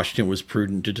Washington was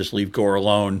prudent to just leave Gore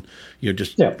alone,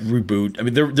 reboot. I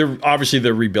mean, they're obviously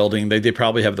they're rebuilding. They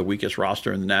probably have the weakest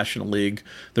roster in the National League.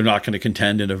 They're not going to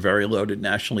contend in a very loaded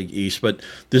National League East, but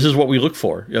this is what we look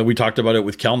for. We talked about it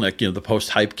with Kelenic, the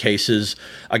post-hype cases,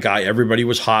 a guy everybody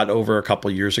was hot over a couple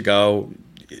of years ago.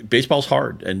 Baseball's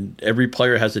hard, and every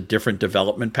player has a different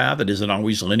development path. It isn't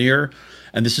always linear.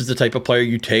 And this is the type of player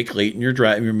you take late in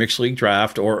your mixed league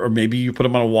draft, or maybe you put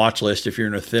him on a watch list if you're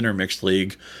in a thinner mixed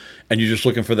league, and you're just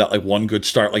looking for that one good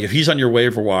start. Like if he's on your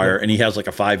waiver wire and he has a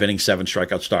 5-inning,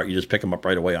 7-strikeout start, you just pick him up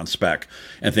right away on spec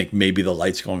and think maybe the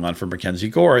light's going on for Mackenzie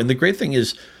Gore. And the great thing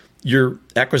is your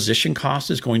acquisition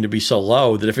cost is going to be so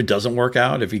low that if it doesn't work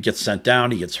out, if he gets sent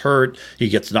down, he gets hurt, he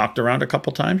gets knocked around a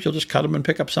couple times, you'll just cut him and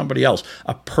pick up somebody else.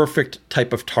 A perfect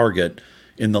type of target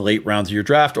in the late rounds of your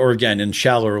draft, or again, in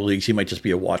shallower leagues, he might just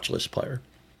be a watch list player.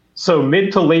 So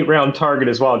mid to late round target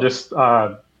as well. Just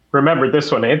remember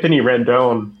this one. Anthony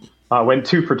Rendon went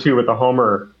 2 for 2 with a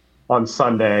homer on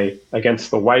Sunday against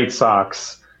the White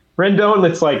Sox. Rendon,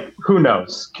 it's who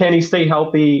knows? Can he stay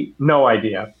healthy? No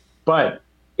idea. But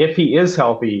if he is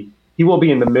healthy, he will be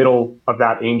in the middle of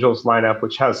that Angels lineup,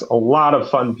 which has a lot of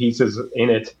fun pieces in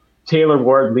it. Taylor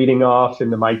Ward leading off in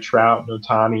the Mike Trout,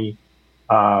 Ohtani,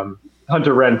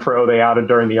 Hunter Renfroe they added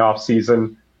during the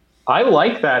offseason. I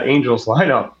like that Angels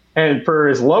lineup. And for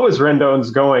as low as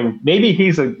Rendon's going, maybe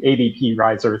he's an ADP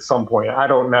riser at some point. I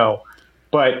don't know.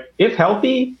 But if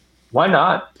healthy, why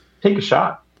not? Take a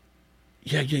shot.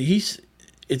 Yeah,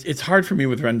 it's hard for me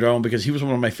with Rendon because he was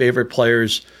one of my favorite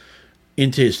players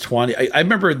into his 20s. I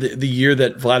remember the year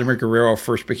that Vladimir Guerrero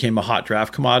first became a hot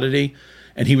draft commodity,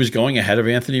 and he was going ahead of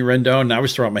Anthony Rendon, and I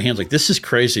was throwing my hands this is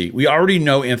crazy. We already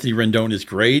know Anthony Rendon is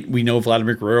great. We know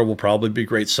Vladimir Guerrero will probably be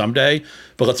great someday,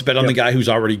 but let's bet on the guy who's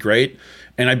already great.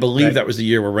 And I believe that was the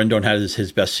year where Rendon had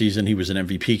his best season. He was an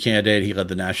MVP candidate. He led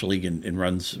the National League in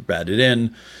runs batted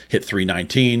in, hit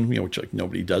 319, which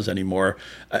nobody does anymore.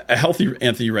 A healthy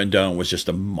Anthony Rendon was just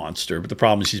a monster. But the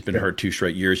problem is he's been hurt 2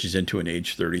 straight years. He's into an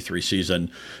age 33 season.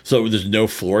 So there's no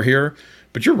floor here.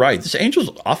 But you're right. This Angels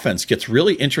offense gets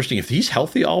really interesting. If he's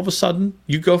healthy all of a sudden,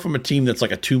 you go from a team that's a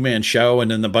 2-man show and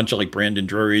then a bunch of Brandon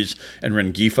Drurys and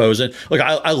Rengifos. And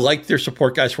I like their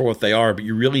support guys for what they are, but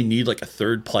you really need a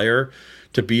third player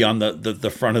to be on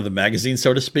the front of the magazine,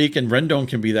 so to speak. And Rendon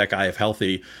can be that guy if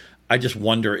healthy. I just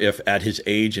wonder if at his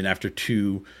age and after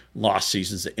 2 lost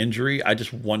seasons of injury, I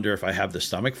just wonder if I have the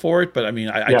stomach for it. But I mean,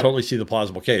 I totally see the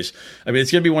plausible case. I mean,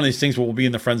 it's going to be one of these things where we'll be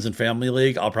in the Friends and Family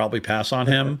League. I'll probably pass on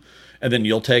him, and then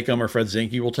you'll take him, or Fred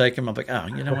Zinke will take him. I'm like, oh,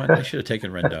 you know what? I should have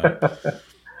taken Rendon.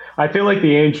 I feel like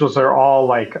the Angels are all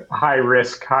like high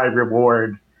risk, high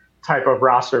reward type of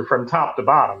roster from top to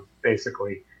bottom,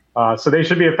 basically. So they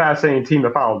should be a fascinating team to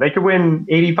follow. They could win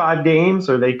 85 games,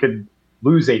 or they could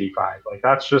lose 85. Like,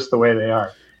 that's just the way they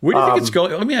are. Where do you think it's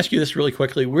going? Let me ask you this really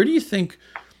quickly. Where do you think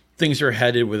things are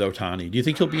headed with Ohtani? Do you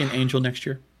think he'll be an Angel next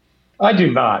year? I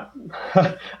do not.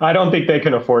 I don't think they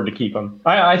can afford to keep him.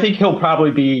 I think he'll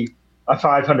probably be a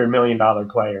 $500 million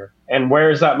player. And where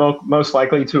is that most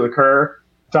likely to occur?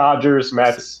 Dodgers,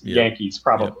 Mets, Yankees,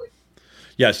 probably.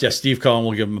 Yes. Steve Cohen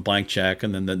will give him a blank check,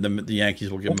 and then the Yankees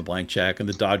will give him a blank check, and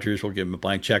the Dodgers will give him a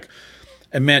blank check.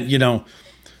 And man,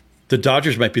 the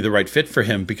Dodgers might be the right fit for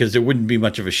him because there wouldn't be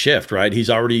much of a shift, right? He's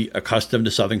already accustomed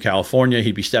to Southern California.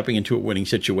 He'd be stepping into a winning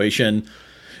situation.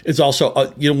 It's also,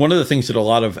 one of the things that a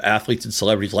lot of athletes and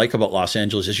celebrities like about Los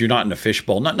Angeles is you're not in a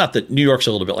fishbowl. Not that New York's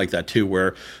a little bit like that too,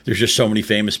 where there's just so many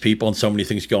famous people and so many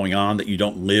things going on that you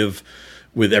don't live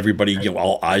with everybody,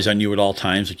 all eyes on you at all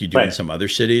times like you do in some other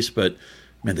cities. But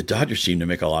man, the Dodgers seem to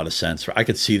make a lot of sense. I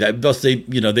could see that. Plus, they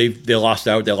lost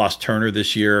out. They lost Turner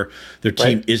this year. Their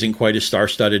team isn't quite as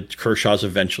star-studded. Kershaw's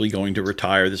eventually going to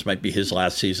retire. This might be his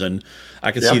last season.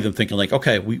 I could see them thinking like,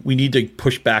 okay, we need to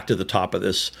push back to the top of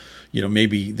this.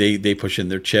 Maybe they push in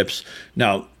their chips.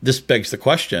 Now, this begs the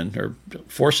question, or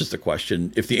forces the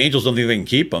question: if the Angels don't think they can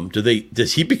keep him,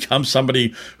 does he become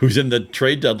somebody who's in the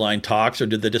trade deadline talks, or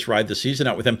did they just ride the season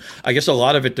out with him? I guess a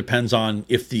lot of it depends on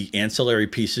if the ancillary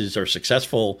pieces are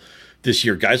successful this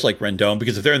year. Guys like Rendon,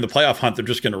 because if they're in the playoff hunt, they're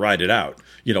just going to ride it out.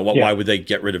 Why would they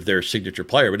get rid of their signature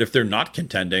player? But if they're not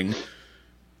contending,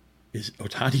 is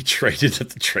Ohtani traded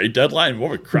at the trade deadline?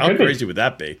 How crazy would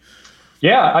that be?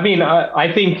 Yeah, I mean,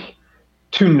 I think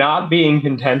to not be in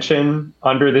contention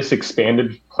under this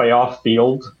expanded playoff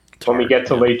field when we get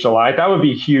to late July, that would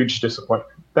be a huge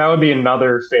disappointment. That would be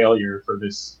another failure for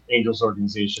this Angels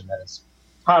organization that has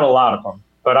had a lot of them.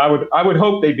 But I would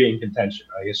hope they'd be in contention.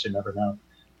 I guess you never know.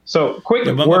 So quick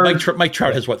word. Mike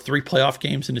Trout has 3 playoff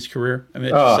games in his career? I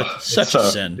mean, it's such a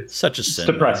sin. Such a sin.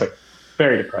 It's depressing.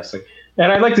 Very depressing.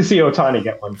 And I'd like to see Ohtani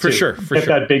get one, too. For sure. Get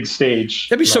that big stage.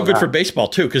 That'd be so good for baseball,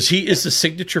 too, because he is the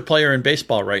signature player in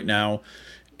baseball right now.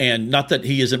 And not that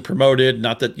he isn't promoted,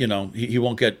 not that, he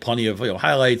won't get plenty of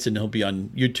highlights and he'll be on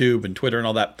YouTube and Twitter and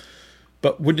all that.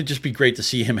 But wouldn't it just be great to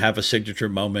see him have a signature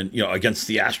moment, against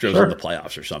the Astros in the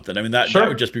playoffs or something? I mean, that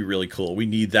would just be really cool. We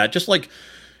need that. Just like,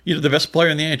 the best player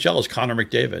in the NHL is Connor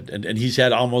McDavid. And he's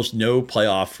had almost no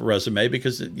playoff resume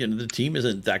because, the team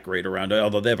isn't that great around it,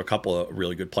 although they have a couple of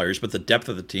really good players. But the depth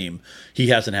of the team, he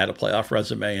hasn't had a playoff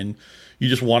resume. And you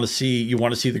just want to see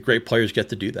the great players get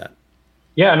to do that.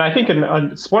 Yeah, and I think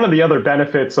it's one of the other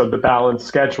benefits of the balanced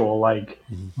schedule. Like,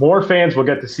 more fans will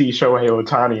get to see Shohei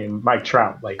Ohtani and Mike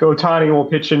Trout. Like, Ohtani will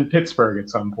pitch in Pittsburgh at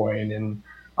some point, and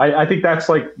I think that's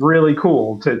like really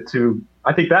cool to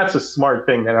I think that's a smart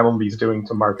thing that MLB's doing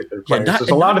to market their players. There's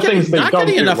a lot of things they don't do well. Not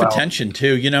getting enough attention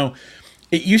too.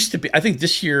 It used to be. I think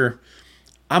this year,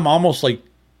 I'm almost like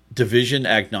division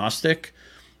agnostic,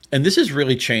 and this has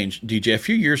really changed. DJ, a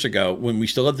few years ago when we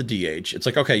still had the DH, it's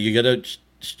like, okay, you got to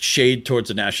shade towards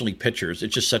the National League pitchers.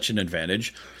 It's just such an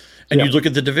advantage. And you look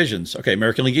at the divisions. Okay,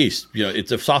 American League East,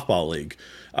 it's a softball league.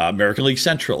 American League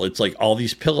Central, it's like all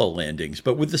these pillow landings.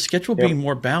 But with the schedule being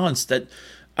more balanced, that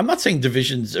I'm not saying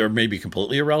divisions are maybe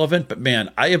completely irrelevant, but man,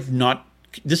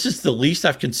 this is the least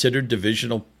I've considered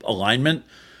divisional alignment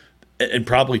in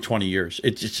probably 20 years.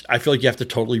 I feel like you have to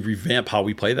totally revamp how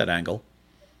we play that angle.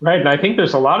 Right, and I think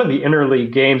there's a lot of the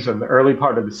interleague games in the early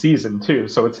part of the season too.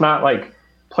 So it's not like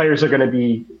players are going to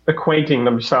be acquainting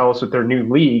themselves with their new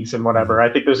leagues and whatever. I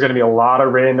think there's going to be a lot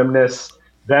of randomness.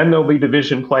 Then there'll be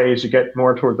division plays as you get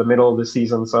more toward the middle of the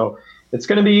season. So it's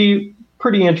going to be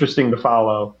pretty interesting to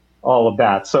follow all of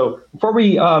that. So before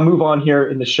we move on here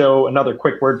in the show, another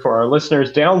quick word for our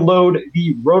listeners. Download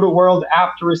the RotoWorld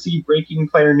app to receive breaking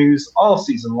player news all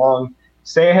season long.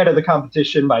 Stay ahead of the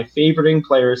competition by favoriting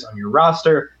players on your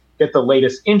roster. Get the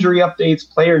latest injury updates,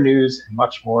 player news, and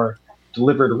much more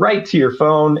delivered right to your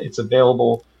phone. It's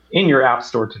available in your app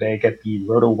store today. Get the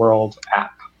RotoWorld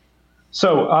app.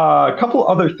 So a couple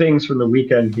other things from the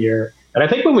weekend here. And I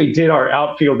think when we did our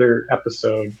outfielder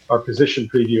episode, our position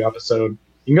preview episode,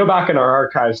 you can go back in our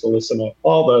archives to listen to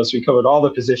all those. We covered all the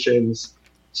positions,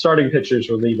 starting pitchers,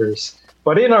 relievers.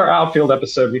 But in our outfield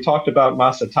episode, we talked about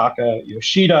Masataka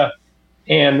Yoshida.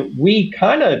 And we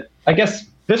kind of, I guess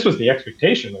this was the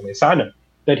expectation when they signed him,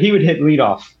 that he would hit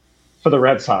leadoff for the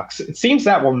Red Sox. It seems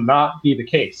that will not be the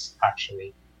case,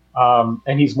 actually.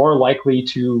 And he's more likely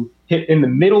to hit in the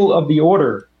middle of the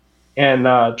order. And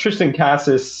Triston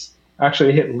Casas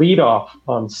actually hit leadoff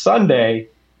on Sunday.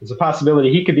 There's a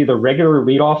possibility he could be the regular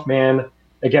leadoff man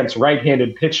against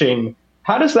right-handed pitching.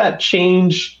 How does that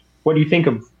change what do you think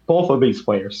of both of these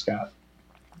players, Scott?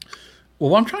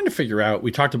 Well, I'm trying to figure out,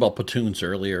 we talked about platoons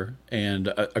earlier, and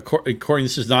according,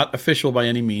 this is not official by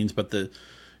any means, but the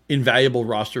invaluable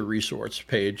roster resource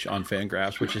page on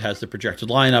Fangraphs, which has the projected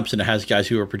lineups and it has guys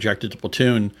who are projected to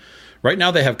platoon. Right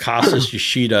now they have Casas,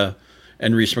 Yoshida,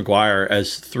 and Reese McGuire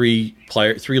as three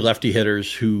lefty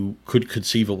hitters who could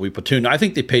conceivably platoon. I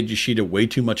think they paid Yoshida way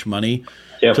too much money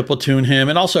to platoon him,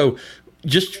 and also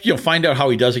just find out how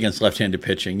he does against left-handed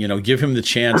pitching. Give him the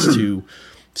chance to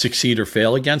succeed or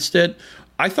fail against it.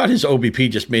 I thought his OBP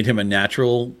just made him a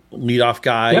natural leadoff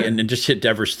guy, and just hit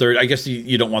Devers third. I guess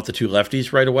you don't want the two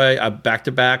lefties right away, back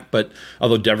to back. But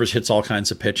although Devers hits all kinds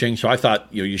of pitching, so I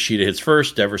thought Yoshida hits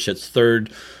first, Devers hits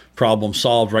third. Problem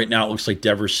solved. Right now, it looks like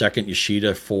Devers second,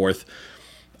 Yoshida fourth.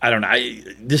 I don't know.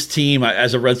 This team,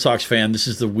 as a Red Sox fan, this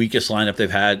is the weakest lineup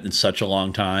they've had in such a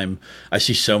long time. I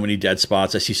see so many dead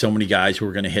spots. I see so many guys who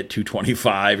are going to hit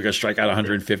 225, are going to strike out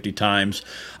 150 times.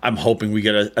 I'm hoping we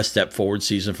get a step forward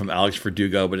season from Alex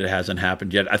Verdugo, but it hasn't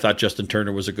happened yet. I thought Justin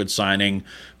Turner was a good signing,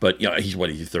 but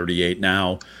he's 38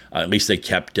 now. At least they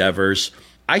kept Devers.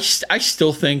 I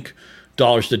still think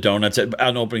dollars to donuts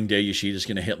on opening day, Yoshida's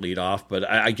going to hit leadoff, but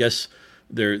I guess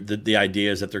the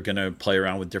idea is that they're going to play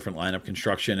around with different lineup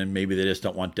construction, and maybe they just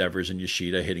don't want Devers and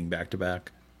Yoshida hitting back to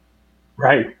back.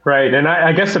 Right. And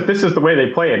I guess if this is the way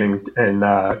they play it, and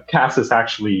Casas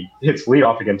actually hits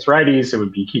leadoff against righties, it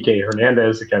would be Kike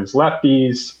Hernandez against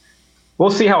lefties. We'll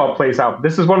see how it plays out.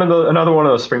 This is another one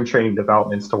of those spring training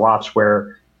developments to watch,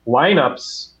 where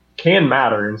lineups can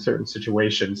matter in certain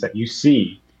situations that you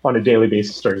see on a daily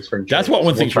basis during spring training. That's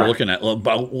one thing we're looking at.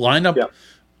 Lineup. Yep.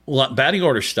 Batting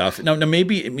order stuff. Now,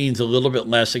 maybe it means a little bit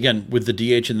less. Again, with the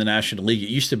DH in the National League, it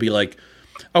used to be like,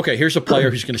 okay, here's a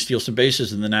player who's going to steal some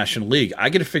bases in the National League. I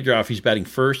got to figure out if he's batting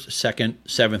first, second,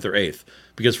 seventh, or eighth.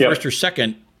 Because first or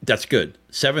second, that's good.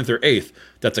 Seventh or eighth,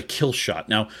 that's a kill shot.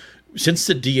 Now, since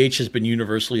the DH has been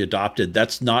universally adopted,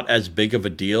 that's not as big of a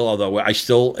deal, although I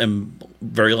still am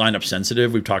very lineup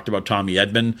sensitive. We've talked about Tommy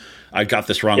Edman. I got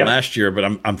this wrong last year, but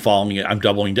I'm following it. I'm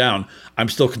doubling down. I'm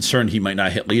still concerned he might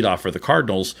not hit leadoff for the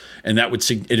Cardinals, and that would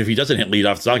and if he doesn't hit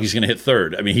leadoff, it's not like he's going to hit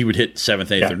third. I mean, he would hit seventh,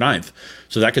 eighth, or ninth.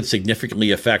 So that could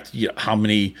significantly affect how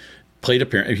many plate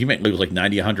appearance. He might lose like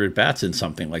 90, 100 bats in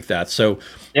something like that. So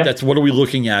that's what are we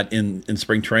looking at in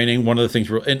spring training? One of the things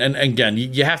and again,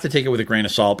 you have to take it with a grain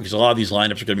of salt, because a lot of these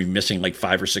lineups are going to be missing like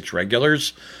 5 or 6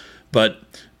 regulars. But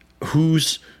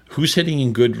who's hitting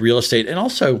in good real estate? And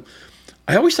also,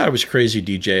 I always thought it was crazy,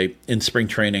 DJ, in spring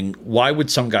training. Why would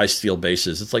some guys steal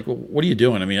bases? It's like, well, what are you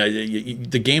doing? I mean,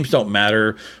 the games don't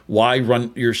matter. Why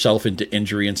run yourself into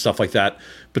injury and stuff like that?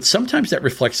 But sometimes that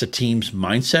reflects a team's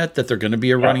mindset that they're going to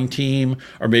be a running team,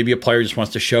 or maybe a player just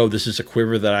wants to show this is a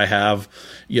quiver that I have.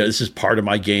 This is part of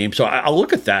my game. So I'll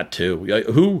look at that too.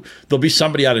 There'll be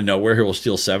somebody out of nowhere who will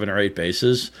steal 7 or 8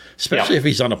 bases, especially if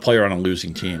he's on a player on a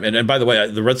losing team. And by the way,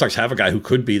 the Red Sox have a guy who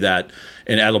could be that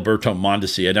in Adalberto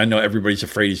Mondesi. And I know everybody's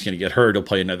afraid he's going to get hurt. He'll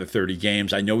play another 30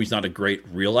 games. I know he's not a great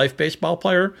real life baseball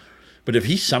player, but if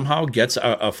he somehow gets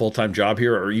a full-time job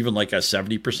here, or even like a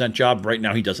 70% job, right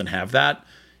now he doesn't have that,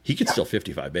 he could steal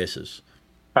 55 bases.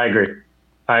 I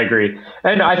agree.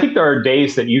 And I think there are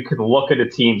days that you can look at a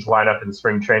team's lineup in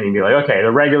spring training and be like, okay,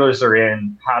 the regulars are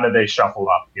in. How do they shuffle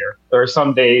up here? There are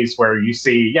some days where you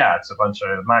see, it's a bunch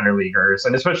of minor leaguers,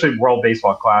 and especially World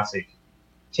Baseball Classic,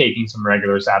 taking some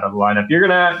regulars out of the lineup. You're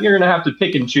gonna have to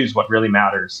pick and choose what really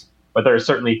matters. But there are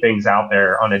certainly things out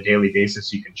there on a daily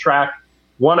basis you can track.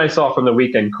 One I saw from the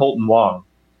weekend, Colton Wong.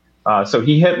 So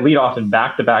he hit leadoff in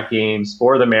back-to-back games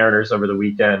for the Mariners over the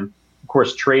weekend. Of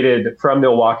course, traded from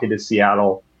Milwaukee to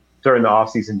Seattle during the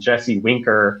offseason. Jesse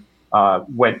Winker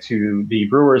went to the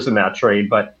Brewers in that trade.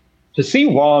 But to see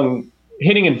Wong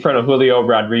hitting in front of Julio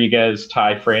Rodriguez,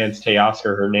 Ty France,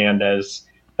 Teoscar Hernandez,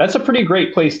 that's a pretty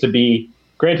great place to be.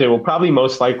 Granted, it will probably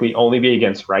most likely only be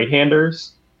against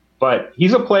right-handers, but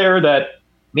he's a player that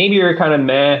maybe you're kind of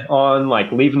meh on,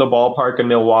 like leaving the ballpark in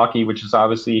Milwaukee, which is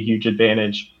obviously a huge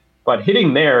advantage. But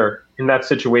hitting there in that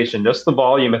situation, just the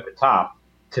volume at the top,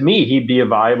 to me, he'd be a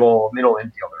viable middle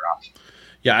infielder option.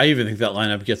 Yeah, I even think that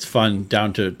lineup gets fun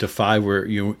down to 5, where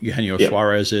Eugenio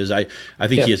Suarez is. I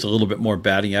think he has a little bit more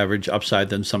batting average upside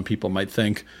than some people might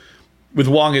think. With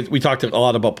Wong, we talked a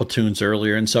lot about platoons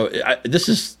earlier, and so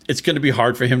it's going to be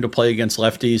hard for him to play against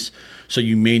lefties. So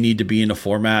you may need to be in a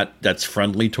format that's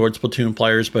friendly towards platoon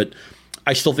players. But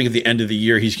I still think at the end of the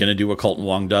year, he's going to do what Colton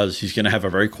Wong does. He's going to have a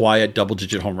very quiet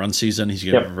double-digit home run season. He's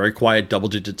going to have a very quiet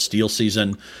double-digit steal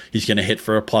season. He's going to hit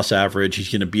for a plus average.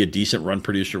 He's going to be a decent run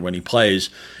producer when he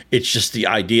plays. It's just the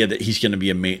idea that he's going to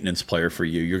be a maintenance player for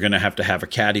you. You're going to have a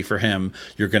caddy for him.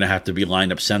 You're going to have to be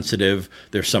lineup sensitive.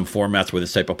 There's some formats where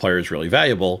this type of player is really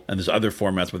valuable, and there's other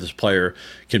formats where this player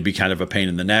can be kind of a pain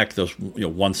in the neck. Those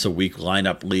once a week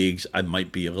lineup leagues, I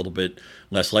might be a little bit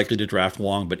less likely to draft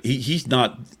Wong, but he's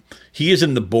not. He is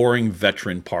in the boring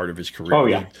veteran part of his career. Oh,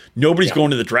 yeah. Nobody's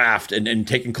going to the draft and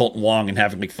taking Colton Wong and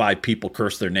having like 5 people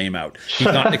curse their name out. He's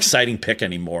not an exciting pick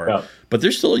anymore. No. But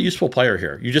there's still a useful player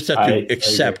here. You just have to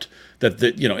accept that,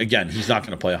 again, he's not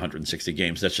going to play 160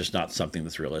 games. That's just not something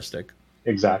that's realistic.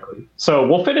 Exactly. So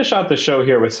we'll finish out the show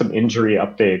here with some injury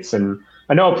updates. And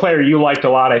I know a player you liked a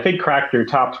lot. I think cracked your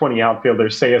top 20 outfielder,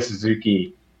 Seiya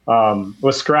Suzuki,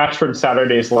 was scratched from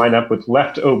Saturday's lineup with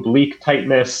left oblique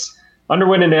tightness.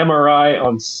 Underwent an MRI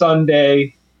on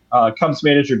Sunday. Cubs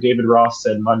manager David Ross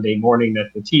said Monday morning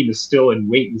that the team is still in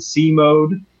wait-and-see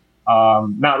mode,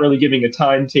 not really giving a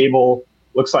timetable.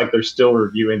 Looks like they're still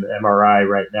reviewing the MRI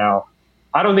right now.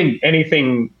 I don't think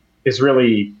anything is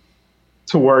really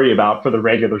to worry about for the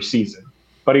regular season,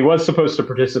 but he was supposed to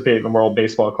participate in the World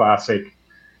Baseball Classic.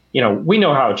 We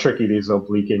know how tricky these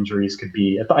oblique injuries could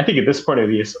be. I think at this point it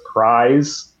would be a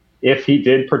surprise if he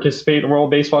did participate in the World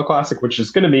Baseball Classic, which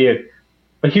is going to be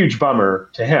a huge bummer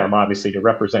to him, obviously, to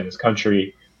represent his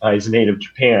country. He's a native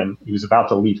Japan. He was about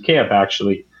to leave camp,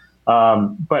 actually.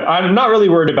 But I'm not really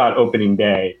worried about opening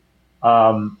day.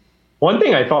 One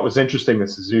thing I thought was interesting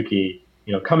with Suzuki,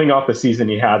 coming off the season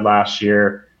he had last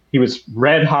year, he was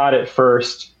red hot at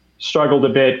first, struggled a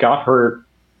bit, got hurt,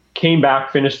 came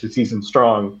back, finished the season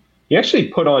strong. He actually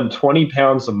put on 20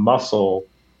 pounds of muscle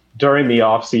during the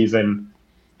offseason.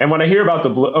 And when I hear about the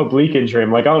oblique injury,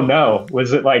 I'm like, oh no,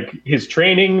 was it like his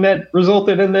training that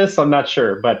resulted in this? I'm not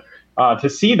sure. But to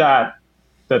see that,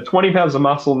 the 20 pounds of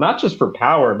muscle, not just for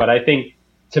power, but I think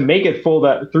to make it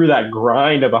through that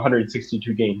grind of a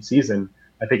 162 game season,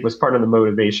 I think was part of the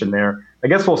motivation there. I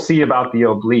guess we'll see about the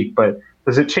oblique, but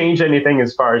does it change anything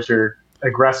as far as your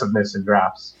aggressiveness in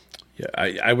drafts?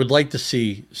 Yeah, I would like to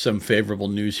see some favorable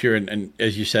news here. And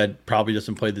as you said, probably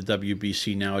doesn't play the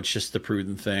WBC now. It's just the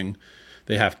prudent thing.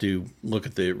 They have to look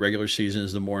at the regular season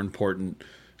as the more important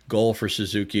goal for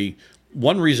Suzuki.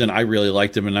 One reason I really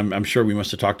liked him, and I'm sure we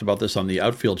must have talked about this on the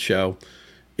Outfield show,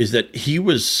 is that he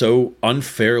was so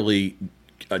unfairly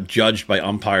judged by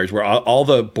umpires, where all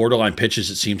the borderline pitches,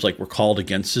 it seems like, were called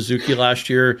against Suzuki last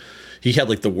year. He had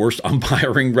like the worst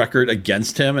umpiring record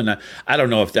against him. And I don't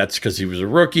know if that's because he was a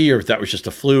rookie or if that was just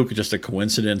a fluke, just a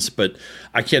coincidence, but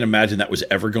I can't imagine that was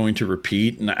ever going to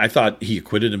repeat. And I thought he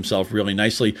acquitted himself really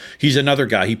nicely. He's another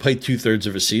guy. He played 2/3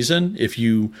 of a season. If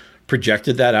you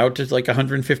projected that out to like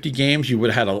 150 games, you would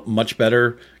have had a much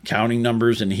better counting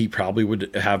numbers, and he probably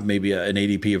would have maybe an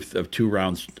ADP of 2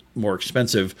 rounds more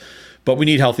expensive. But we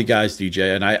need healthy guys,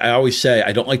 DJ. And I always say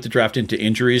I don't like to draft into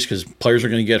injuries because players are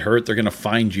going to get hurt. They're going to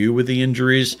find you with the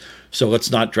injuries. So let's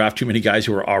not draft too many guys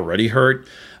who are already hurt.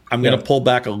 I'm going to pull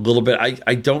back a little bit.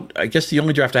 I guess the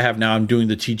only draft I have now, I'm doing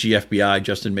the TGFBI,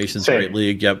 Justin Mason's Great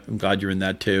League. Yep, I'm glad you're in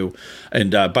that too. And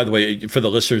by the way, for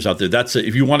the listeners out there,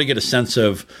 if you want to get a sense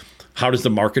of how does the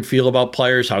market feel about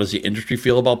players? How does the industry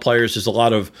feel about players? There's a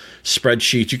lot of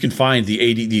spreadsheets. You can find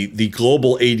the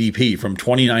global ADP from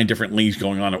 29 different leagues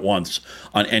going on at once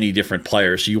on any different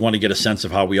player. So you want to get a sense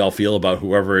of how we all feel about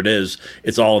whoever it is.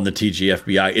 It's all in the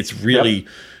TGFBI. It's really,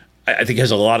 I think,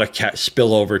 has a lot of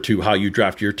spillover to how you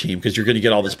draft your team because you're going to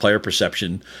get all this player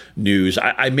perception news.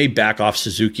 I may back off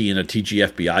Suzuki in a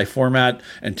TGFBI format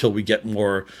until we get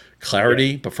more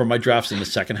clarity, but for my drafts in the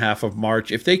second half of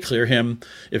March, if they clear him,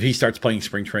 if he starts playing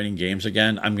spring training games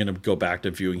again, I'm going to go back to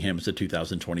viewing him as a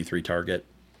 2023 target.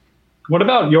 What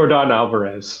about Yordan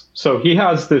Alvarez? So he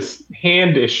has this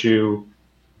hand issue,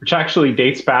 which actually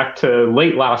dates back to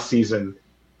late last season.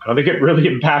 I don't think it really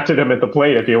impacted him at the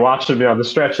plate if you watched him on the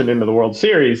stretch and into the World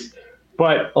Series,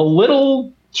 but a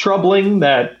little troubling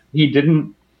that he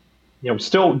didn't,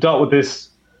 still dealt with this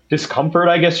discomfort,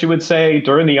 I guess you would say,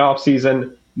 during the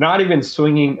offseason. Not even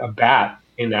swinging a bat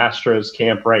in Astros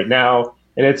camp right now,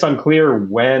 and it's unclear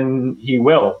when he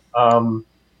will.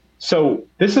 So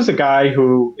this is a guy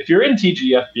who, if you're in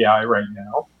TGFBI right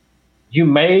now, you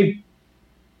may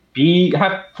be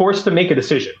forced to make a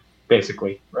decision,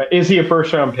 basically. Right? Is he a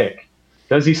first-round pick?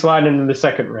 Does he slide into the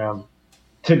second round?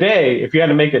 Today, if you had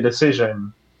to make a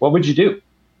decision, what would you do?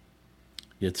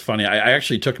 It's funny. I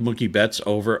actually took Mookie Betts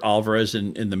over Alvarez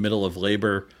in the middle of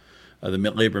labor the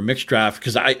mid-labor mixed draft,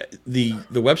 because the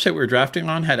website we were drafting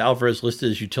on had Alvarez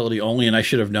listed as utility only, and I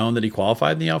should have known that he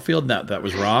qualified in the outfield, and that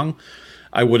was wrong.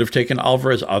 I would have taken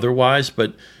Alvarez otherwise,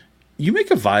 but you make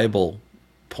a viable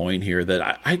point here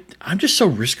that I'm just so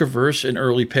risk-averse in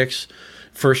early picks,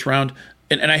 first round,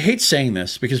 and I hate saying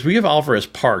this because we have Alvarez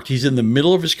parked. He's in the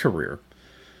middle of his career,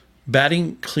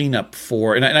 batting cleanup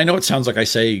for, and I know it sounds like I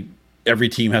say every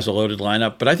team has a loaded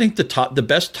lineup, but I think the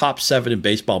best top 7 in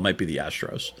baseball might be the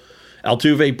Astros.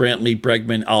 Altuve, Brantley,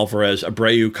 Bregman, Alvarez,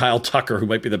 Abreu, Kyle Tucker, who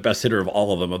might be the best hitter of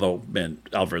all of them, although, man,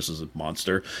 Alvarez is a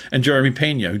monster, and Jeremy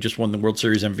Pena, who just won the World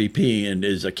Series MVP and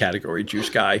is a category juice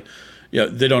guy.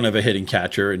 They don't have a hitting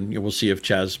catcher, and we'll see if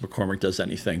Chas McCormick does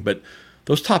anything. But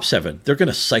those top 7, they're going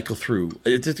to cycle through.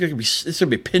 It's going to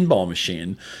be a pinball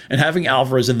machine. And having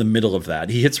Alvarez in the middle of that,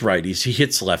 he hits righties, he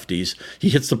hits lefties, he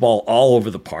hits the ball all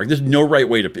over the park. There's no right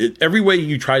way to – every way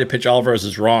you try to pitch Alvarez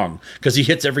is wrong because he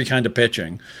hits every kind of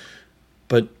pitching.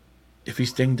 But if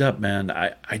he's dinged up, man,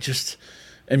 I just –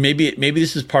 and maybe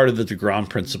this is part of the DeGrom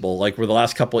principle, like where the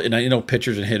last couple – and I know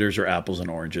pitchers and hitters are apples and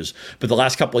oranges, but the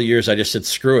last couple of years I just said,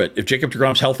 screw it. If Jacob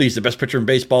DeGrom's healthy, he's the best pitcher in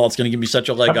baseball, it's going to give me such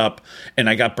a leg up, and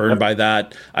I got burned by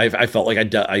that. I felt like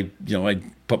I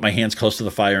put my hands close to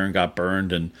the fire and got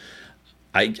burned, and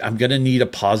I'm going to need a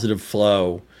positive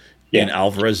flow in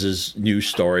Alvarez's news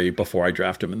story before I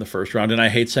draft him in the first round, and I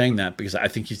hate saying that because I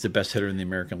think he's the best hitter in the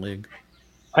American League.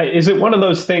 Is it one of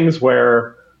those things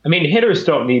where, I mean, hitters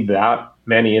don't need that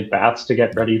many at-bats to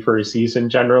get ready for a season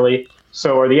generally.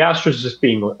 So are the Astros just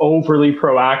being overly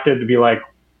proactive to be like,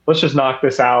 let's just knock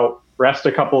this out, rest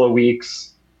a couple of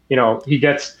weeks. He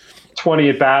gets 20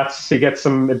 at-bats, he gets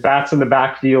some at-bats in the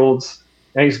backfields,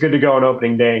 and he's good to go on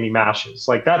opening day and he mashes.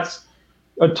 Like, that's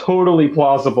a totally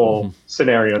plausible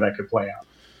scenario that could play out.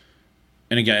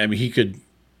 And again, I mean, he could...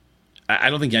 I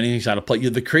don't think anything's out of play.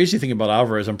 The crazy thing about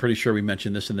Alvarez, I'm pretty sure we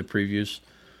mentioned this in the previews,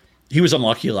 he was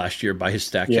unlucky last year by his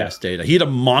StatCast data. He had a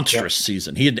monstrous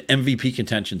season. He had an MVP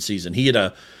contention season. He had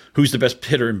a who's the best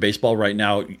hitter in baseball right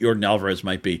now, Yordan Alvarez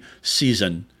might be,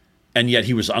 season, and yet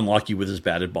he was unlucky with his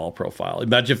batted ball profile.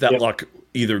 Imagine if that luck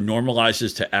either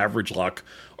normalizes to average luck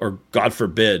or, God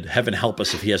forbid, heaven help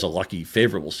us if he has a lucky,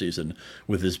 favorable season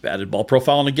with his batted ball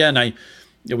profile. And again,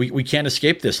 we can't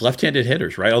escape this. Left-handed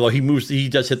hitters, right? Although he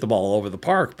does hit the ball all over the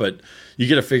park, but you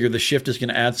got to figure the shift is going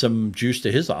to add some juice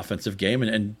to his offensive game.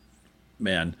 And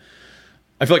man,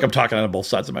 I feel like I'm talking out of both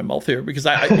sides of my mouth here because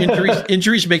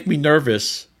injuries make me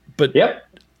nervous. But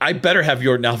I better have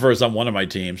Yordan Alvarez on one of my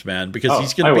teams, man, because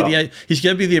he's going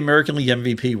to be the American League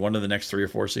MVP one of the next 3 or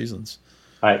 4 seasons.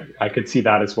 I could see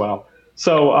that as well.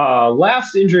 So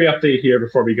last injury update here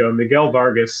before we go. Miguel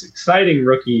Vargas, exciting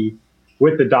rookie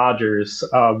with the Dodgers.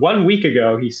 1 week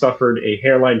ago, he suffered a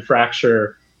hairline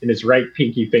fracture in his right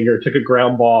pinky finger, took a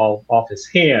ground ball off his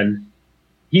hand.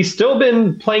 He's still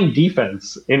been playing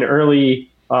defense in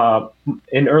early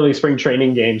spring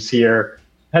training games here,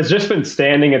 has just been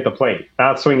standing at the plate,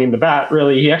 not swinging the bat,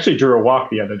 really. He actually drew a walk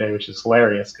the other day, which is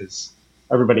hilarious because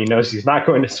everybody knows he's not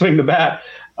going to swing the bat.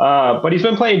 But he's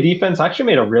been playing defense, actually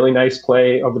made a really nice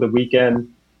play over the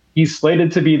weekend. He's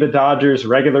slated to be the Dodgers'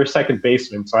 regular second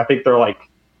baseman. So I think they're like,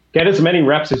 get as many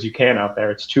reps as you can out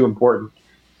there. It's too important.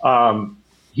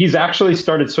 He's actually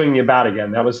started swinging a bat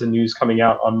again. That was the news coming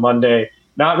out on Monday.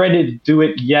 Not ready to do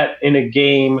it yet in a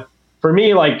game. For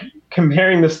me, like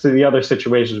comparing this to the other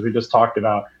situations we just talked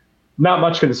about, not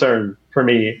much concern for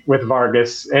me with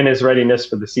Vargas and his readiness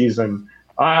for the season.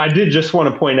 I did just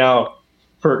want to point out,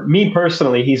 for me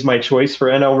personally, he's my choice for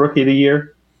NL Rookie of the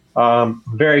Year.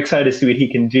 Very excited to see what he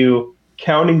can do,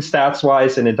 counting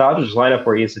stats-wise in a Dodgers lineup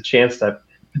where he has a chance to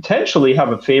potentially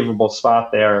have a favorable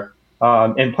spot there,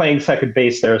 and playing second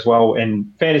base there as well.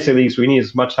 In fantasy leagues, we need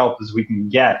as much help as we can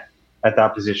get at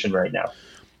that position right now.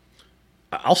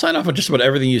 I'll sign off on just about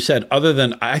everything you said, other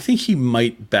than I think he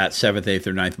might bat 7th, 8th,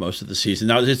 or 9th most of the season.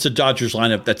 Now, it's a Dodgers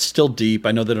lineup that's still deep.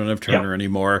 I know they don't have Turner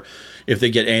anymore. If they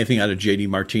get anything out of J.D.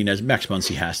 Martinez, Max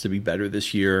Muncy has to be better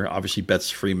this year. Obviously, Betts,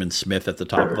 Freeman, Smith at the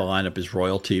top of the lineup is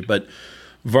royalty. But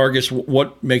Vargas,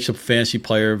 what makes a fantasy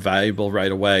player valuable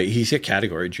right away? He's got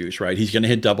category juice, right? He's going to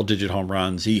hit double-digit home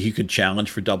runs. He could challenge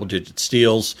for double-digit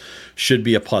steals, should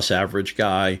be a plus-average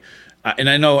guy.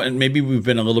 And I know, and maybe we've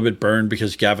been a little bit burned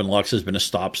because Gavin Lux has been a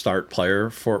stop-start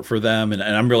player for them, and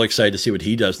I'm really excited to see what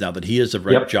he does now that he has a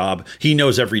right job. He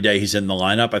knows every day he's in the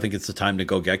lineup. I think it's the time to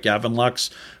go get Gavin Lux,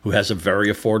 who has a very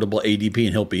affordable ADP, and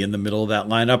he'll be in the middle of that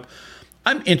lineup.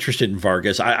 I'm interested in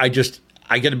Vargas. I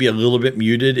got to be a little bit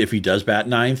muted if he does bat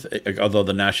 9th, although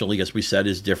the National League, as we said,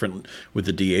 is different with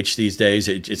the DH these days.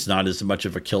 It's not as much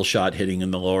of a kill shot hitting in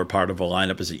the lower part of a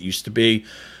lineup as it used to be.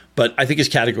 But I think his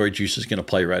category juice is going to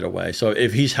play right away. So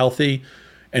if he's healthy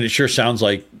And it sure sounds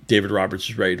like David Roberts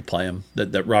is ready to play him.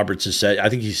 That Roberts has said, I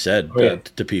think he said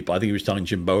to people, I think he was telling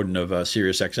Jim Bowden of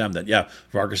SiriusXM that, yeah,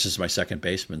 Vargas is my second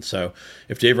baseman. So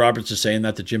if Dave Roberts is saying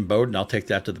that to Jim Bowden, I'll take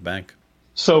that to the bank.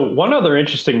 So one other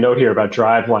interesting note here about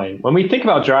Driveline. When we think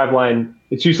about Driveline,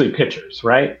 it's usually pitchers,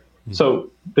 right? Mm-hmm.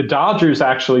 So the Dodgers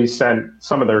actually sent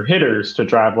some of their hitters to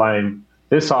Driveline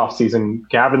this offseason.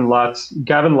 Gavin Lux,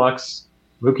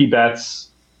 Mookie Betts,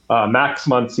 Max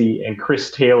Muncy, and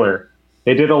Chris Taylor.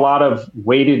 They did a lot of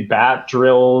weighted bat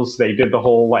drills. They did the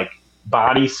whole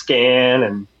body scan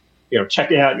and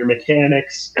checking out your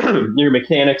mechanics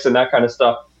and that kind of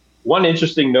stuff. One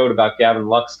interesting note about Gavin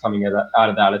Lux coming out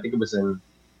of that, I think it was in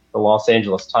the Los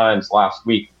Angeles Times last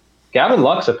week. Gavin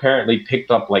Lux apparently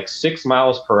picked up 6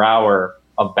 miles per hour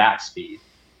of bat speed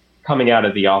coming out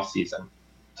of the offseason.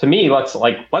 To me, let's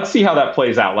see how that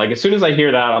plays out. As soon as I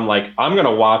hear that, I'm going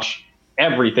to watch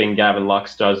everything Gavin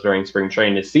Lux does during spring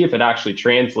training to see if it actually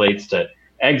translates to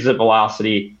exit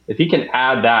velocity. If he can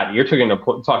add that, you're talking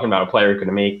about a player who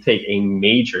can take a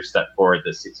major step forward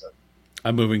this season.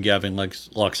 I'm moving Gavin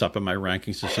Lux up in my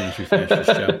rankings as soon as we finish this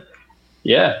show.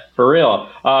 Yeah, for real.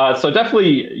 So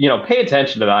definitely, pay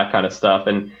attention to that kind of stuff.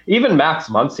 And even Max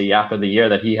Muncy, after the year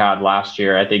that he had last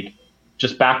year, I think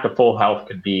just back to full health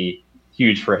could be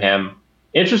huge for him.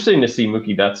 Interesting to see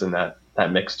Mookie Betts in that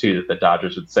mix too, that the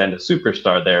Dodgers would send a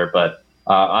superstar there. But,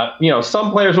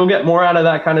 some players will get more out of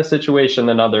that kind of situation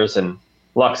than others. And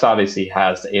Lux obviously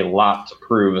has a lot to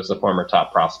prove as a former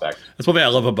top prospect. That's one thing I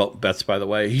love about Betts, by the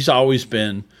way. He's always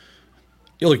been,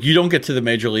 look, you don't get to the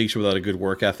major leagues without a good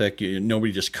work ethic.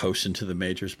 Nobody just coasts into the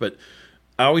majors. But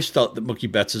I always felt that Mookie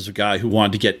Betts is a guy who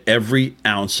wanted to get every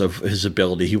ounce of his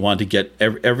ability. He wanted to get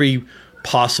every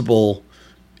possible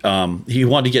he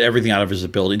wanted to get everything out of his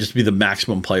ability, just to be the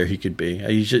maximum player he could be.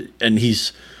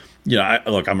 He's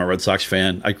I'm a Red Sox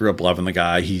fan. I grew up loving the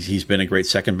guy. He's been a great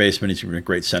second baseman. He's been a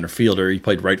great center fielder. He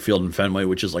played right field in Fenway,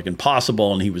 which is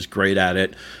impossible, and he was great at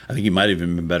it. I think he might have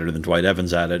even been better than Dwight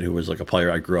Evans at it, who was a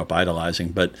player I grew up idolizing.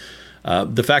 But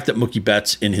the fact that Mookie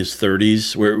Betts in his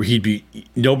 30s, where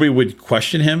nobody would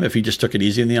question him if he just took it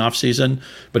easy in the offseason,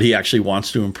 but he actually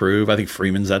wants to improve. I think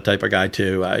Freeman's that type of guy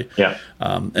too.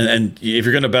 And if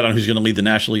you're going to bet on who's going to lead the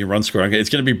National League in run scoring, it's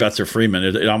going to be Betts or Freeman.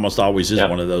 It almost always is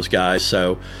one of those guys.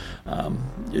 So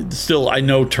still, I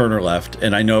know Turner left,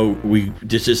 and I know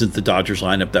this isn't the Dodgers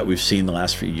lineup that we've seen the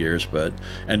last few years, but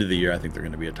end of the year, I think they're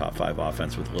going to be a top 5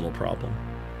 offense with little problem.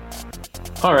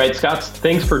 All right, Scott,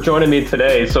 thanks for joining me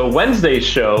today. So Wednesday's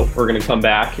show, we're going to come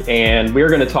back and we're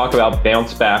going to talk about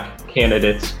bounce back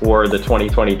candidates for the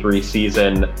 2023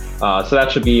 season. So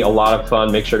that should be a lot of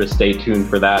fun. Make sure to stay tuned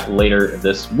for that later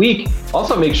this week.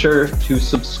 Also, make sure to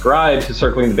subscribe to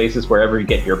Circling the Bases wherever you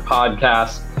get your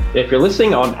podcasts. If you're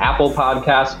listening on Apple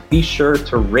Podcasts, be sure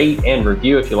to rate and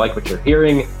review if you like what you're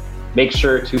hearing. Make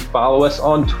sure to follow us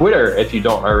on Twitter if you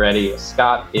don't already.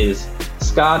 Scott is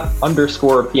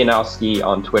Scott_Pianowski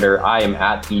on Twitter. I am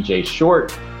at DJ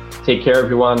Short. Take care,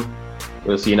 everyone.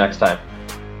 We'll see you next time.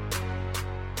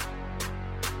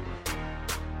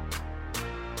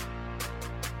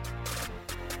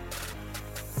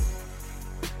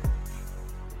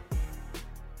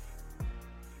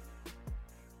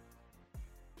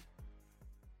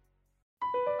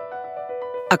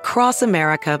 Across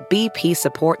America, BP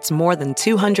supports more than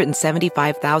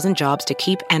 275,000 jobs to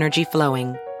keep energy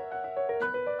flowing.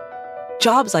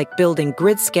 Jobs like building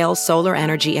grid-scale solar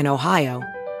energy in Ohio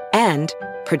and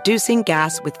producing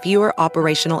gas with fewer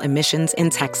operational emissions in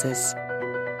Texas.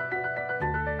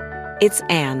 It's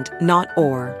and, not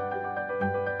or.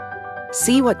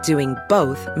 See what doing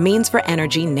both means for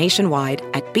energy nationwide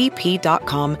at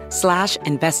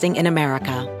bp.com/investing in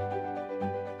America.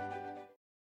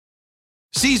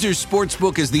 Caesars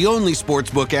Sportsbook is the only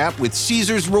sportsbook app with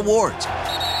Caesars Rewards.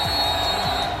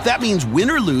 That means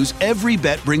win or lose, every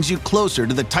bet brings you closer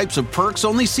to the types of perks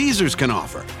only Caesars can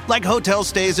offer. Like hotel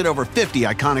stays at over 50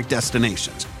 iconic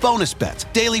destinations, bonus bets,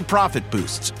 daily profit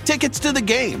boosts, tickets to the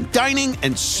game, dining,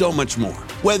 and so much more.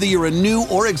 Whether you're a new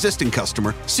or existing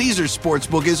customer, Caesars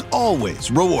Sportsbook is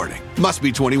always rewarding. Must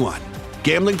be 21.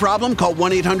 Gambling problem? Call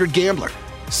 1-800-GAMBLER.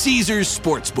 Caesars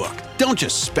Sportsbook. Don't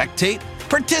just spectate,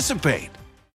 participate.